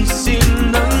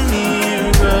 facing the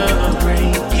mirror,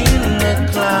 breaking the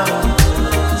cloud.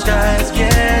 Sky's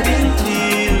getting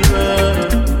clearer.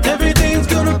 Everything's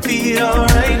gonna be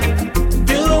alright.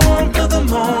 Feel the warmth of the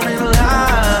morning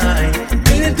light.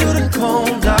 Made it through the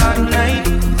cold dark night.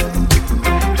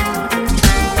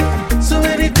 So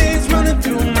many things running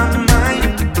through my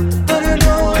mind, but I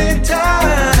know in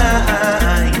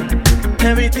time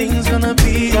everything's gonna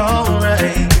be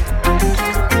alright.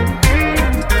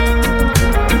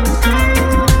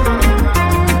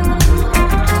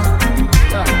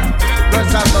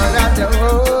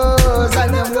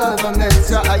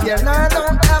 And I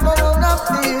don't ever wanna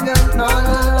feed them, no.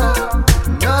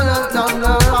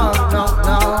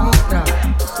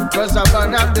 Cause I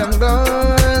burn up them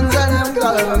guns and them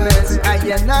governments.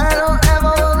 And I don't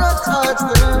ever wanna touch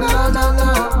them,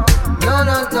 no.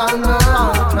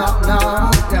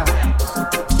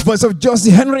 voice of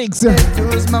Josie Hendricks.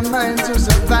 Use my mind to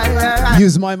survive.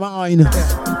 Use my mind. Yo,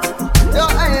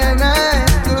 and I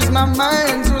use my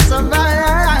mind to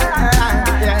survive.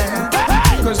 Yeah.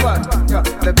 Cause what? Yo,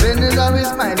 the business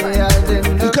always money.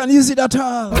 You can't use it at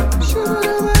all.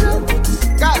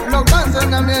 Got no guns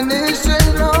and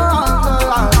ammunition. No.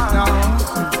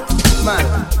 Man,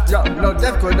 yo, no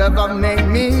death could ever make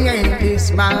me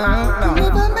smile. No.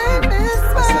 Never make me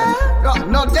smile.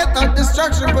 No death or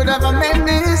destruction could ever make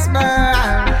me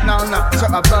smile. No. So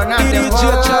I burn out the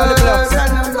world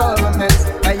and the governments.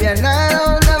 And I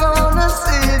don't never wanna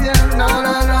see them. No.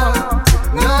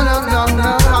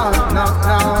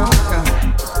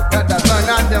 But I burn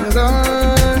out them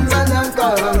guns and them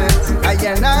governments.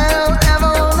 And I don't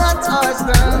ever wanna touch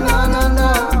them. No.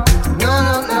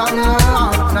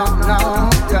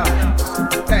 Yeah.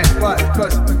 Hey, what?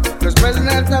 Cause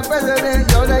president after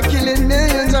president, yo, they're killing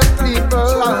millions of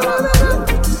people.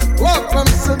 Walk from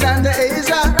Sudan to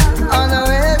Asia, on the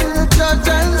way to the church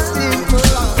and steeple.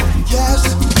 Yes,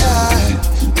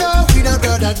 no, we don't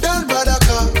brother,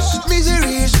 cause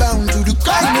misery is bound to the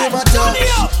kind never touch.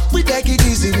 We take it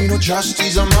easy, we know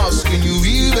justice a must. Can you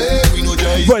feel it? We know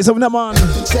joy. Voice of Naman.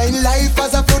 Saying life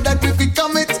as a flood that we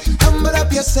become it. Humble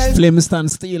up yourself. Flame stand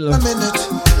still. A minute,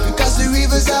 cause the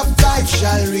rivers of life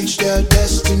shall reach their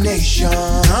destination.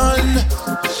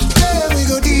 There we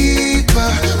go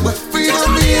deeper, where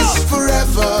freedom is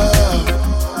forever.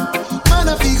 Man,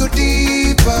 if we go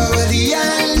deeper, where the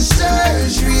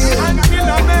answer's real.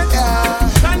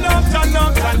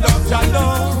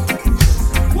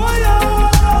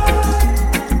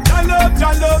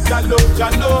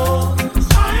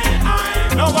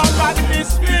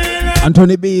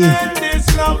 Anthony B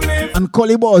and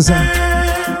Collie Boss.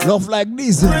 Love like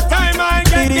this. Every time I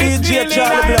get this feeling, I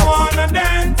wanna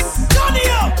dance.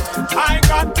 I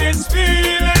got this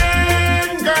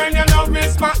feeling, girl, your love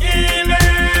is my healing.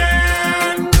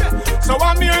 So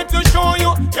I'm here to show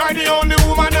you, you're the only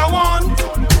woman I want.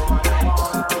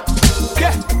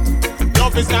 Yeah,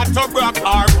 love is not to brag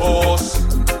or boast.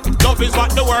 Love is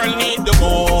what the world needs the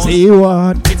most. See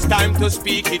what? It's time to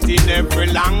speak it in every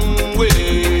language.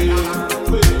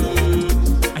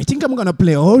 I think I'm gonna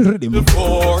play all rhythm. Of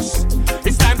course,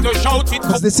 it's time to shout it.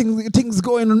 Cause the things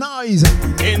going nice.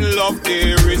 In love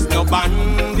there is no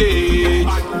bandage.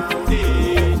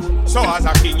 So as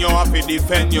a king you have to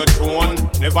defend your throne.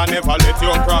 Never let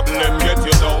your problem get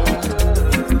you down.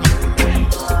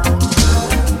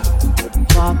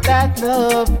 Thought that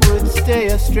love would stay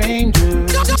a stranger.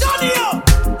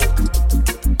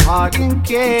 Heart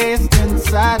encased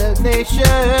inside a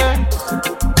glacier.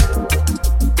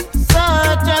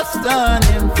 Such a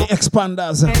stunning. The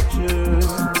expanders.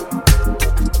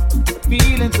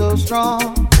 Feeling so strong.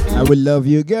 I will love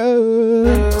you,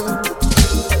 girl.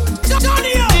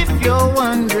 If you're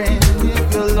wondering,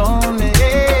 if you're lonely,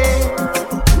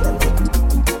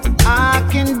 I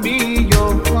can be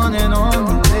your one and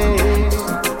only.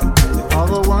 All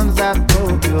the ones that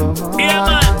broke your heart. Yeah,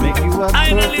 man. Make you a I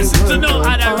don't listen to no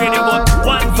other radio but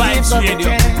One Vibes Radio.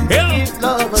 Yo,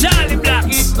 Charlie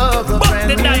Blacks, buck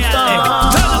the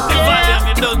dial. Turn up the volume,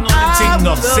 you don't know the thing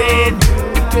of saying.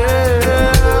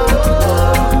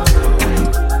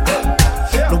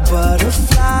 No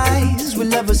butterflies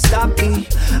will ever stop me.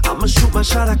 I'ma shoot my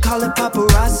shot, I call it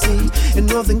paparazzi. In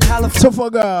Northern California, so for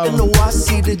girl, I know I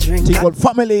see the drink. T-Gold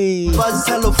family. Buzz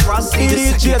hello frosty.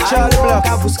 DJ Charlie Black.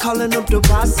 I was calling up the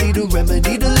posse to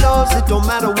remedy the laws. It don't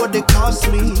matter what they cost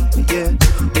me. Yeah,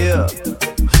 yeah.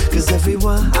 Cause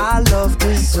everyone I love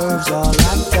deserves all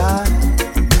I got.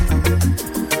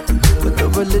 Whether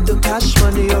a little cash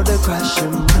money or the crash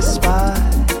in my spot.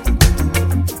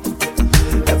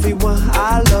 Everyone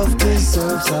I love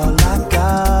deserves all I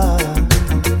got.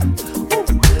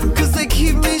 Cause they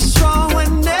keep me strong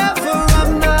whenever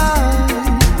I'm not.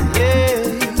 Yeah,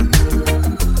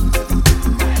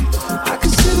 I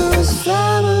consider us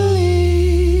family.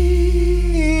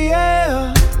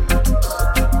 Yeah,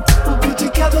 we'll be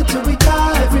together till we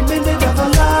die, every minute of our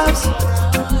lives.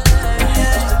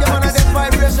 You wanna that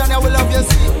vibration, I will love you,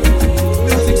 see.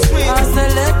 Music sweet. I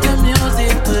select the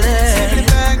music play.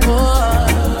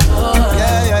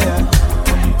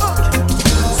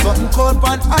 Cold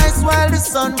pan ice while the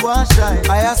sun was shine.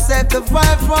 I accept the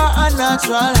vibe for a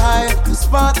natural high to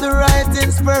spark the right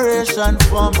inspiration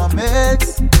for my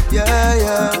mates. Yeah,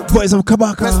 yeah. Boys of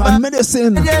Kabaka and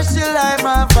medicine. Yeah, she like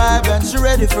my vibe and she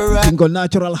ready for right. Go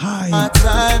natural high. My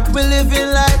time we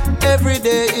living like every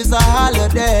day is a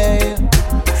holiday.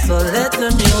 So let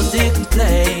the music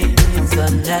play. It's a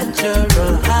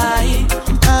natural high.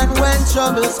 And when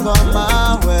troubles come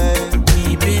my way,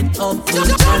 keep it up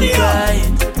and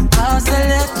right. I'll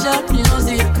select your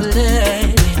music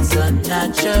play. It's a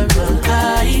natural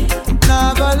high.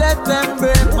 Now go let them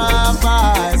break my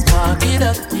vibes. Spark it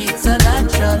up, it's a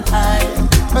natural high.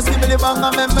 But give me the bang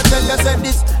and me tell you say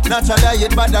this. Naturally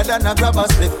it better than a grab a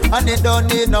split. And it don't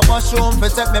need no mushroom for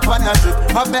take me pan a trip.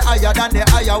 Have me higher than the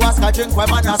ayahuasca drink when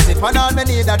man a sip. And all me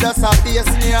need a just a bass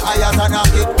near higher than a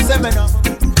kick. Say me now.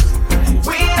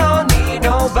 We don't need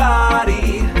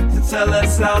nobody to tell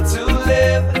us how to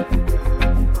live.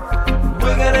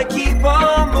 We're gonna keep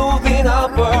on moving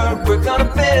upward, we're gonna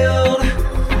build.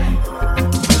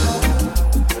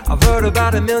 I've heard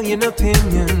about a million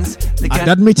opinions. And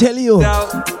let me tell you,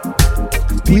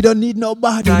 we don't need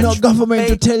nobody, no government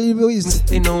to tell you this.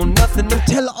 They know nothing to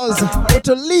tell us where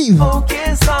to live,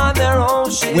 focus on their own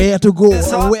shit. where to go,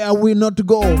 or where are we not to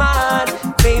go.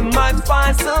 They might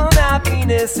find some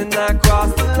happiness and not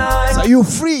cross the line. So you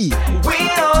free. We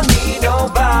don't need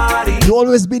nobody. You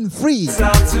always been free.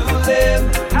 How to live.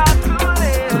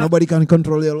 So nobody can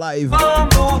control your life.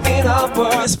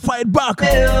 Let's fight back.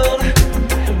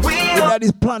 That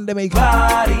is pandemic.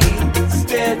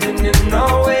 Standing in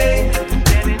our way.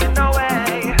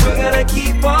 We're gonna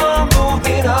keep on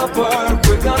moving upward.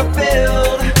 We're gonna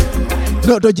build.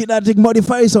 No to genetic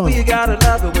modification. You gotta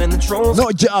love it when the trolls.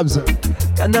 No jobs.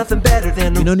 Got nothing better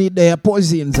than you don't need their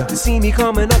poisons to see me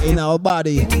coming up in our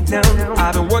body.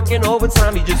 I've been working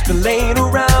overtime, you just been laying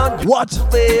around. What?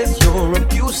 You're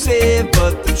abusive,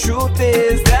 but the truth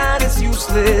is that it's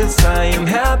useless. I am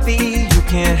happy, you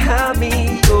can't have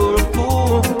me, you're a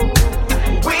fool.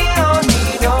 We don't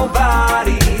need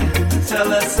nobody to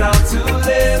tell us how to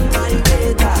live.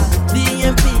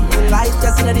 DMP, light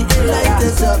us in the air. Light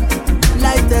us up,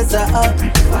 light us up.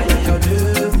 Fire your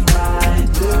love, my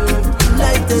love.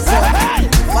 Light us up,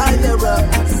 fire up.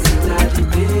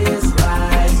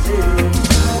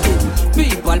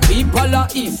 People,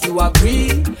 if you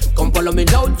agree, come follow me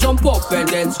now, jump up and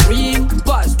then scream.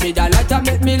 Pass me the lighter,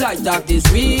 make me light up this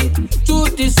weed. To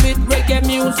this sweet reggae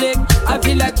music, I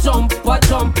feel like jump,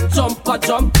 jump, jump,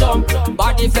 jump, jump.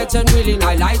 Body flex and willing,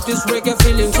 I like this reggae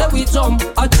feeling. So we jump,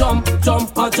 jump,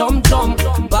 jump, jump, jump.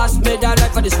 Pass me the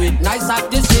light for the sweet, nice up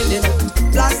this ceiling.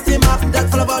 Blast him up, that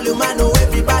full of volume, I know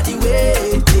everybody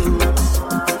waiting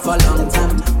for a long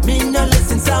time. Me no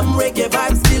listen some reggae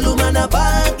vibes, still man a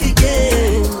back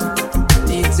again.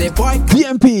 DJ boy,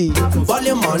 DMP,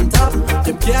 volume on top,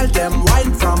 them girl them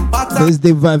wine from bottom. There's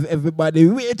the vibe, everybody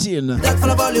waiting. That full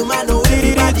of volume, I know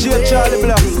everybody DJ Charlie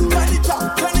Black.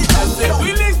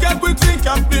 We link up, we think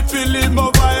and we feeling my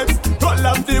vibes. Roll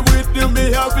All of the with you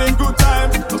be having good time.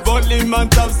 Volume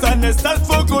and of sadness that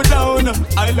for go down.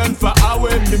 Island for hour,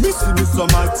 me missing you so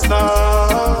much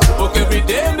now. But every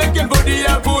day making body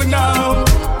a go now.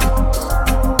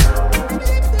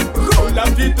 Roll up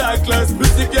the dark class,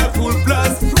 music a full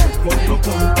blast.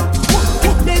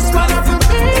 This one for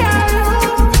me,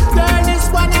 girl, this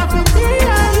one for me,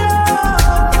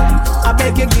 I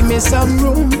beg you give me some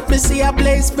room. Me see a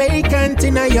place vacant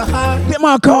in your heart. Get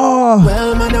my car.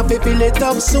 Well, man, I'll fill it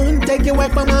up soon. Take you away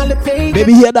from all the pain.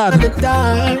 Baby, hear that?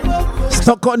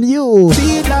 Stuck on you.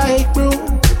 Feel like bro,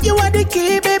 you are the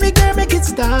key, baby girl, make it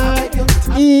start. Girl,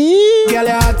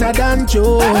 you're hotter than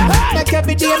Joe. Like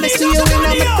every day I see you in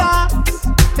my thoughts,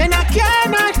 and I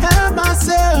cannot help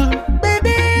myself.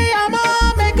 Baby, I'm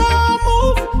on make a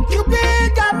move. You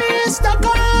big got me stuck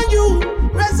on you.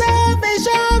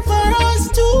 Reservation for us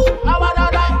two.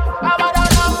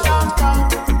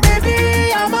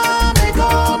 Baby, I'm on make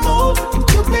a move.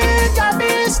 You big got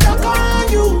me stuck on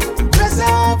you.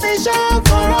 Reservation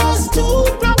for us two.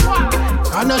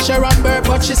 I'm not sure I'm bird,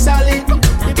 but she's solid.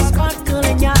 The sparkle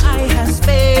in your eye has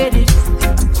faded.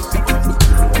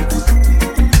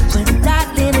 But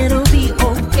darling, it'll be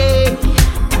okay,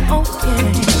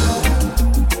 okay.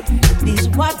 These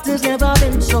waters never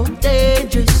been so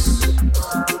dangerous.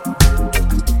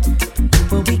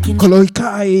 But we can Chloe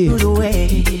Kai. do the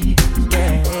way,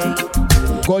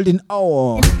 yeah. Golden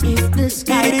hour. If the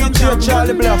sky comes out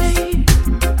Charlie Bluff,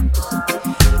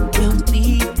 we'll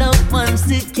be the ones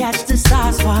to catch the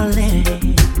stars falling.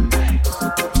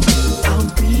 I'll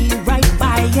be right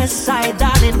by your side,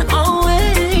 darling,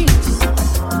 always.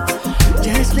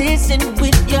 Just listen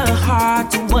with your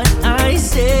heart to what I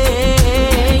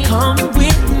say. Come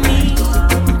with me.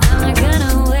 I'm not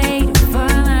gonna wait for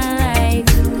my life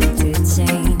to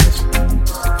change.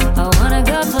 I wanna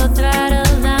go full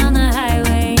throttle down the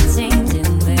highway,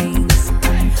 changing things.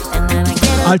 And then I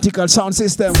get Altical sound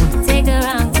system. take a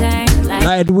wrong turn. Like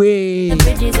Light way. the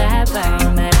bridges I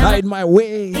burn, but I'm Light my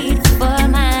way. for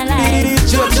my life.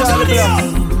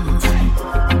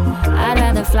 I'd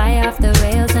rather fly off the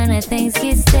rails and let things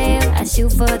get stale. I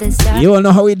shoot for the stars. You all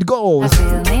know how it goes. I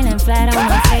feel mean and flat on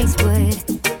my face, but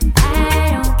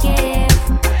I don't care.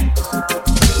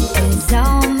 'Cause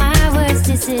all my worst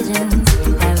decisions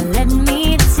have led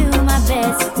me to my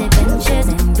best adventures.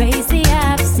 Embrace the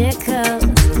obstacles.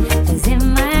 'Cause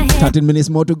in my head, 13 minutes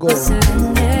more to go.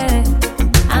 surrender.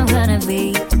 I'm gonna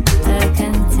be a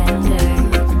contender.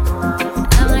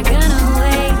 I'm not gonna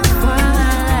wait for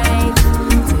my life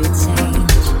to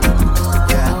change.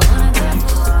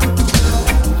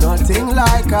 Nothing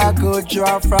like a good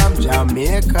draw from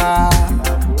Jamaica.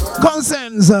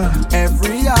 Consens.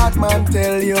 Every hard man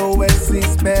tell you what's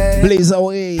his best. Blaze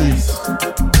away.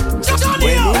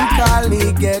 When in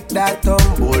Cali get that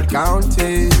Humboldt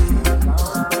County.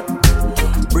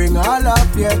 Bring all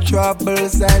of your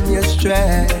troubles and your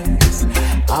stress.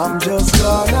 I'm just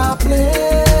gonna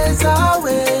blaze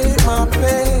away my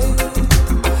pain.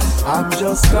 I'm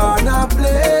just gonna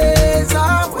blaze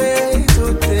away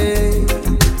today.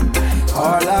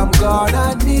 All I'm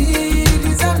gonna need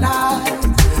is a light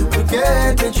to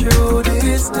get me through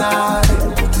this night.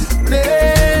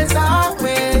 Blaze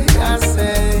away, I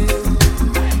say.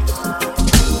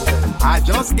 I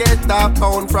just get a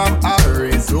pound from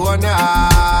Arizona.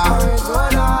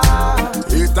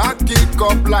 It a kick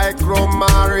up like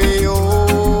Romario.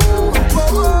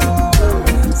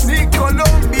 See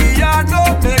Colombiano,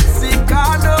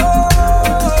 Mexicano.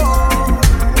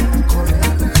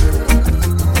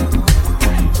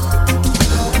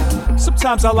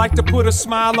 Sometimes I like to put a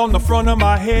smile on the front of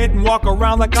my head and walk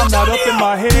around like I'm not up in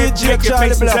my head. Making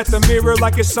faces at the mirror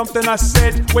like it's something I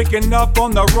said. Waking up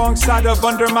on the wrong side of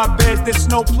under my bed. There's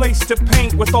no place to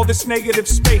paint with all this negative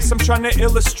space. I'm trying to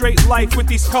illustrate life with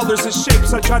these colors and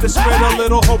shapes. I try to spread a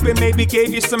little hope and maybe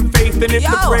gave you some faith. And if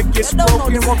the bread gets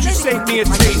broken, won't you save me a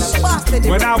taste?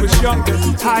 When I was younger,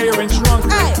 higher and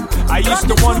drunker, I used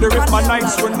to wonder if my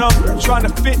nights were numbered. Trying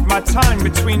to fit my time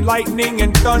between lightning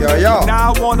and thunder.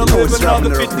 Now I wanna live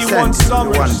another 51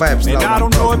 summers. And I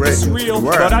don't know if it's real,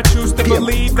 but I choose to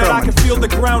believe that I can feel the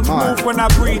ground move when I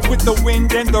breathe. With the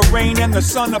wind and the rain and the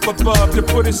sun up above. To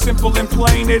put it simple and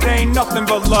plain, it ain't nothing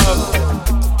but love.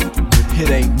 It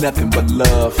ain't nothing but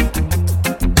love.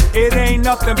 It ain't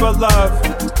nothing but love.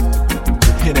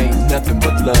 It ain't nothing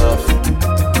but love.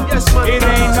 It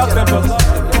ain't nothing but love.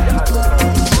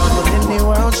 In the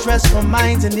world, stressful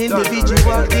minds and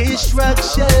individual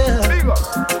destruction.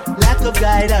 Lack of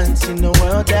guidance in the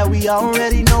world that we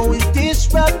already know is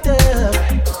disruptive.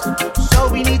 So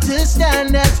we need to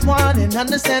stand as one and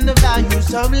understand the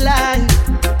values of life.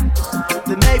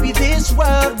 then maybe this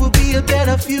world will be a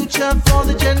better future for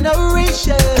the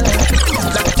generation.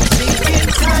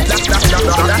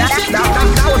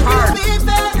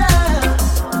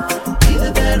 Be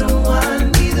the better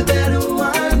one, be the better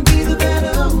one, be the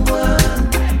better one.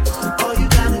 All you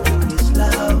gotta do is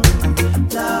love,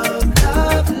 love,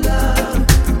 love, love.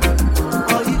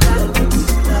 All you gotta do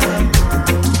is love.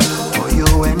 Oh, you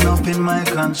end up in my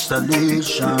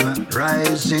constellation,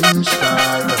 rising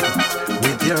star.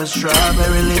 With your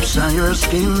strawberry lips and your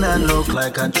skin that look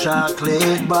like a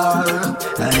chocolate bar.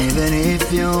 And even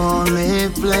if you only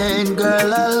plain,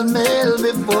 girl, I'll mail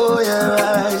before your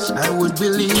eyes. I would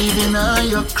believe in all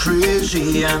you're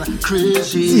crazy and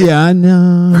crazy. Yeah, I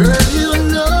know. Girl, you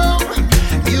know,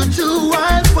 you too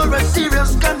wild for a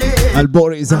serious connection.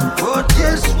 Alboris. But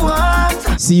guess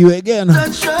what? See you again. The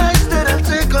choice that I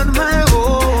take on my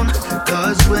own.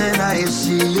 Cause when I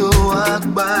see you walk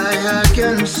by, I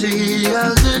can see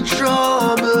all the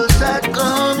troubles that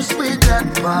comes with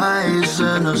that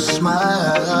poison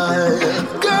smile.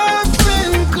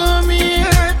 Girlfriend, come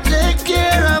here, take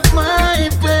care of my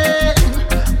pain.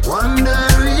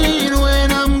 Wondering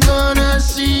when I'm gonna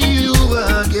see you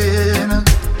again.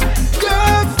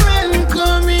 Girlfriend,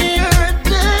 come here,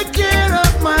 take care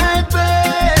of my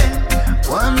pain.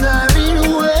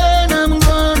 Wondering when I'm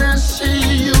gonna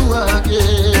see you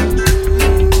again.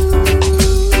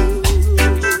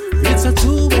 It's a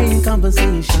two-way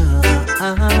conversation.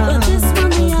 But this one,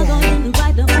 me, I gon'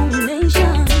 invite the whole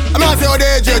nation. I'm not saying what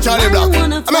DJ Charlie Black. I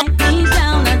wanna fight me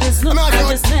down. I just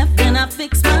left and I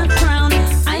fix my crown.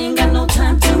 I ain't got no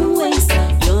time to waste.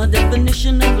 Your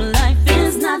definition of life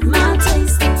is not my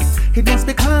taste. It was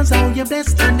because how you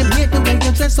blessed and them hate the way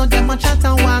you dress. So them a chat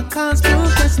and walk cause you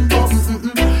stressing. But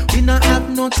we not have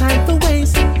no time to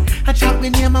waste. I chat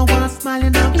with him, I want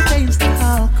smiling on the face to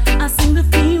talk. I sing the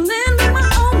feeling with my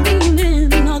own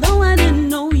meaning. Although I didn't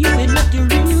know you had left your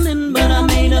reeling, but I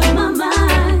made up my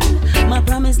mind. My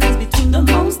promise lies between the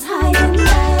Most High and I.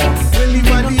 Well,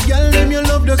 if I the girl them you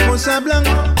love just must have blank.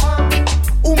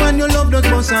 Woman you love just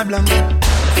must have blank.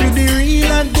 For the real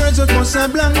hot girls just must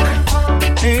have blank.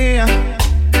 Hey,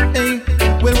 hey,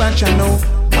 well watch out now.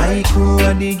 My crew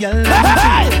and the girl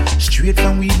them straight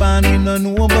from we born we no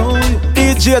know about you.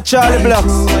 DJ Charlie Black. My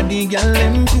crew and the girl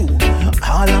them too.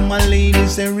 All of my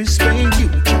ladies they respect you.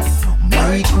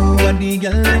 My crew and the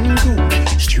girl them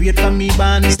too. Straight from me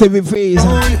born. Stevie Face.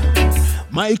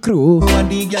 My crew and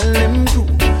the girl them too.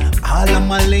 All of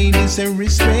my ladies they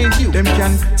respect you. Them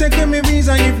can take me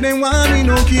visa if they want me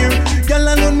no care. Girl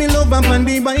alone me love up and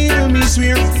the Bible me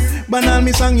swear. But all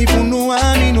me song if you know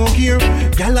want me no care.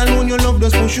 Girl alone your love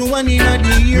does push you one in a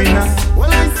the ear. Well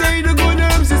I say the good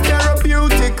herbs is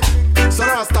therapeutic. So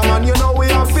Rasta man you know we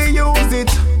have to use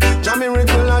it. Jah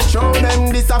miracle and show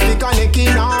them this African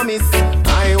economics.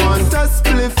 I want a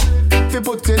spliff. Fi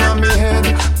put in on me head.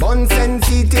 Bun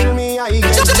sensi till me I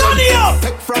get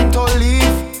take from to leaf.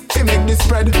 Fi make the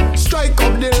spread. Strike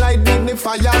up the light, make the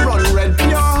fire run red.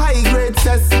 Pure high grade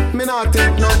says me not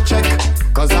take no check.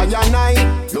 Cause I and I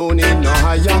don't need no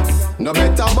higher. No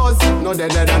better buzz, no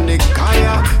deader than the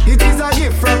kaya. It is a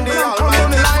gift from the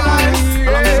Almighty Father.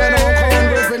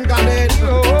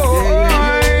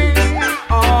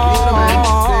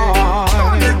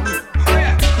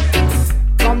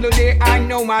 From the day I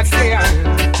know myself,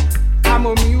 I'm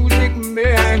a music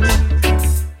man.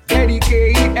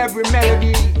 Dedicate every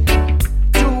melody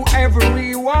to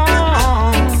everyone.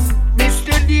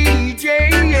 Mr. DJ,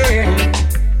 yeah.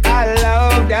 I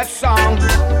love that song.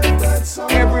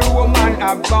 Every woman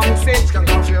I bounce it,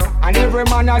 and every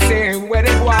man I say where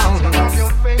they want.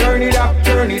 Turn it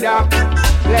up,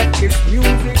 let this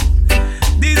music.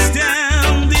 This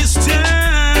time,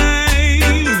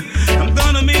 I'm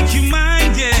gonna make you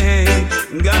mine, yeah.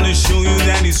 I'm gonna show you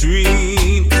that it's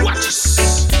real. Watch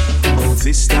this. Oh,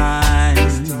 this time,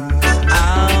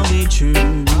 I'll be true.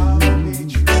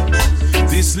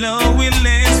 This love will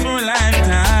last for a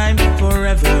lifetime,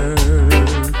 forever,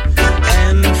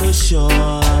 and for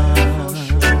sure.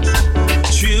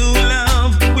 True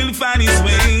love will find its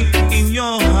way in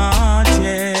your heart,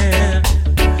 yeah.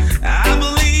 I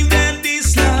believe that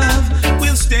this love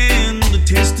will stand the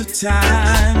test of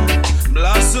time,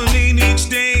 blossoming each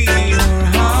day. Your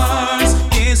hearts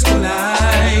is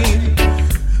alive,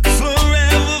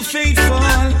 forever faithful.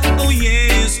 Oh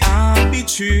yes, I'll be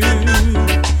true.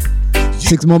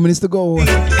 6 more minutes to go.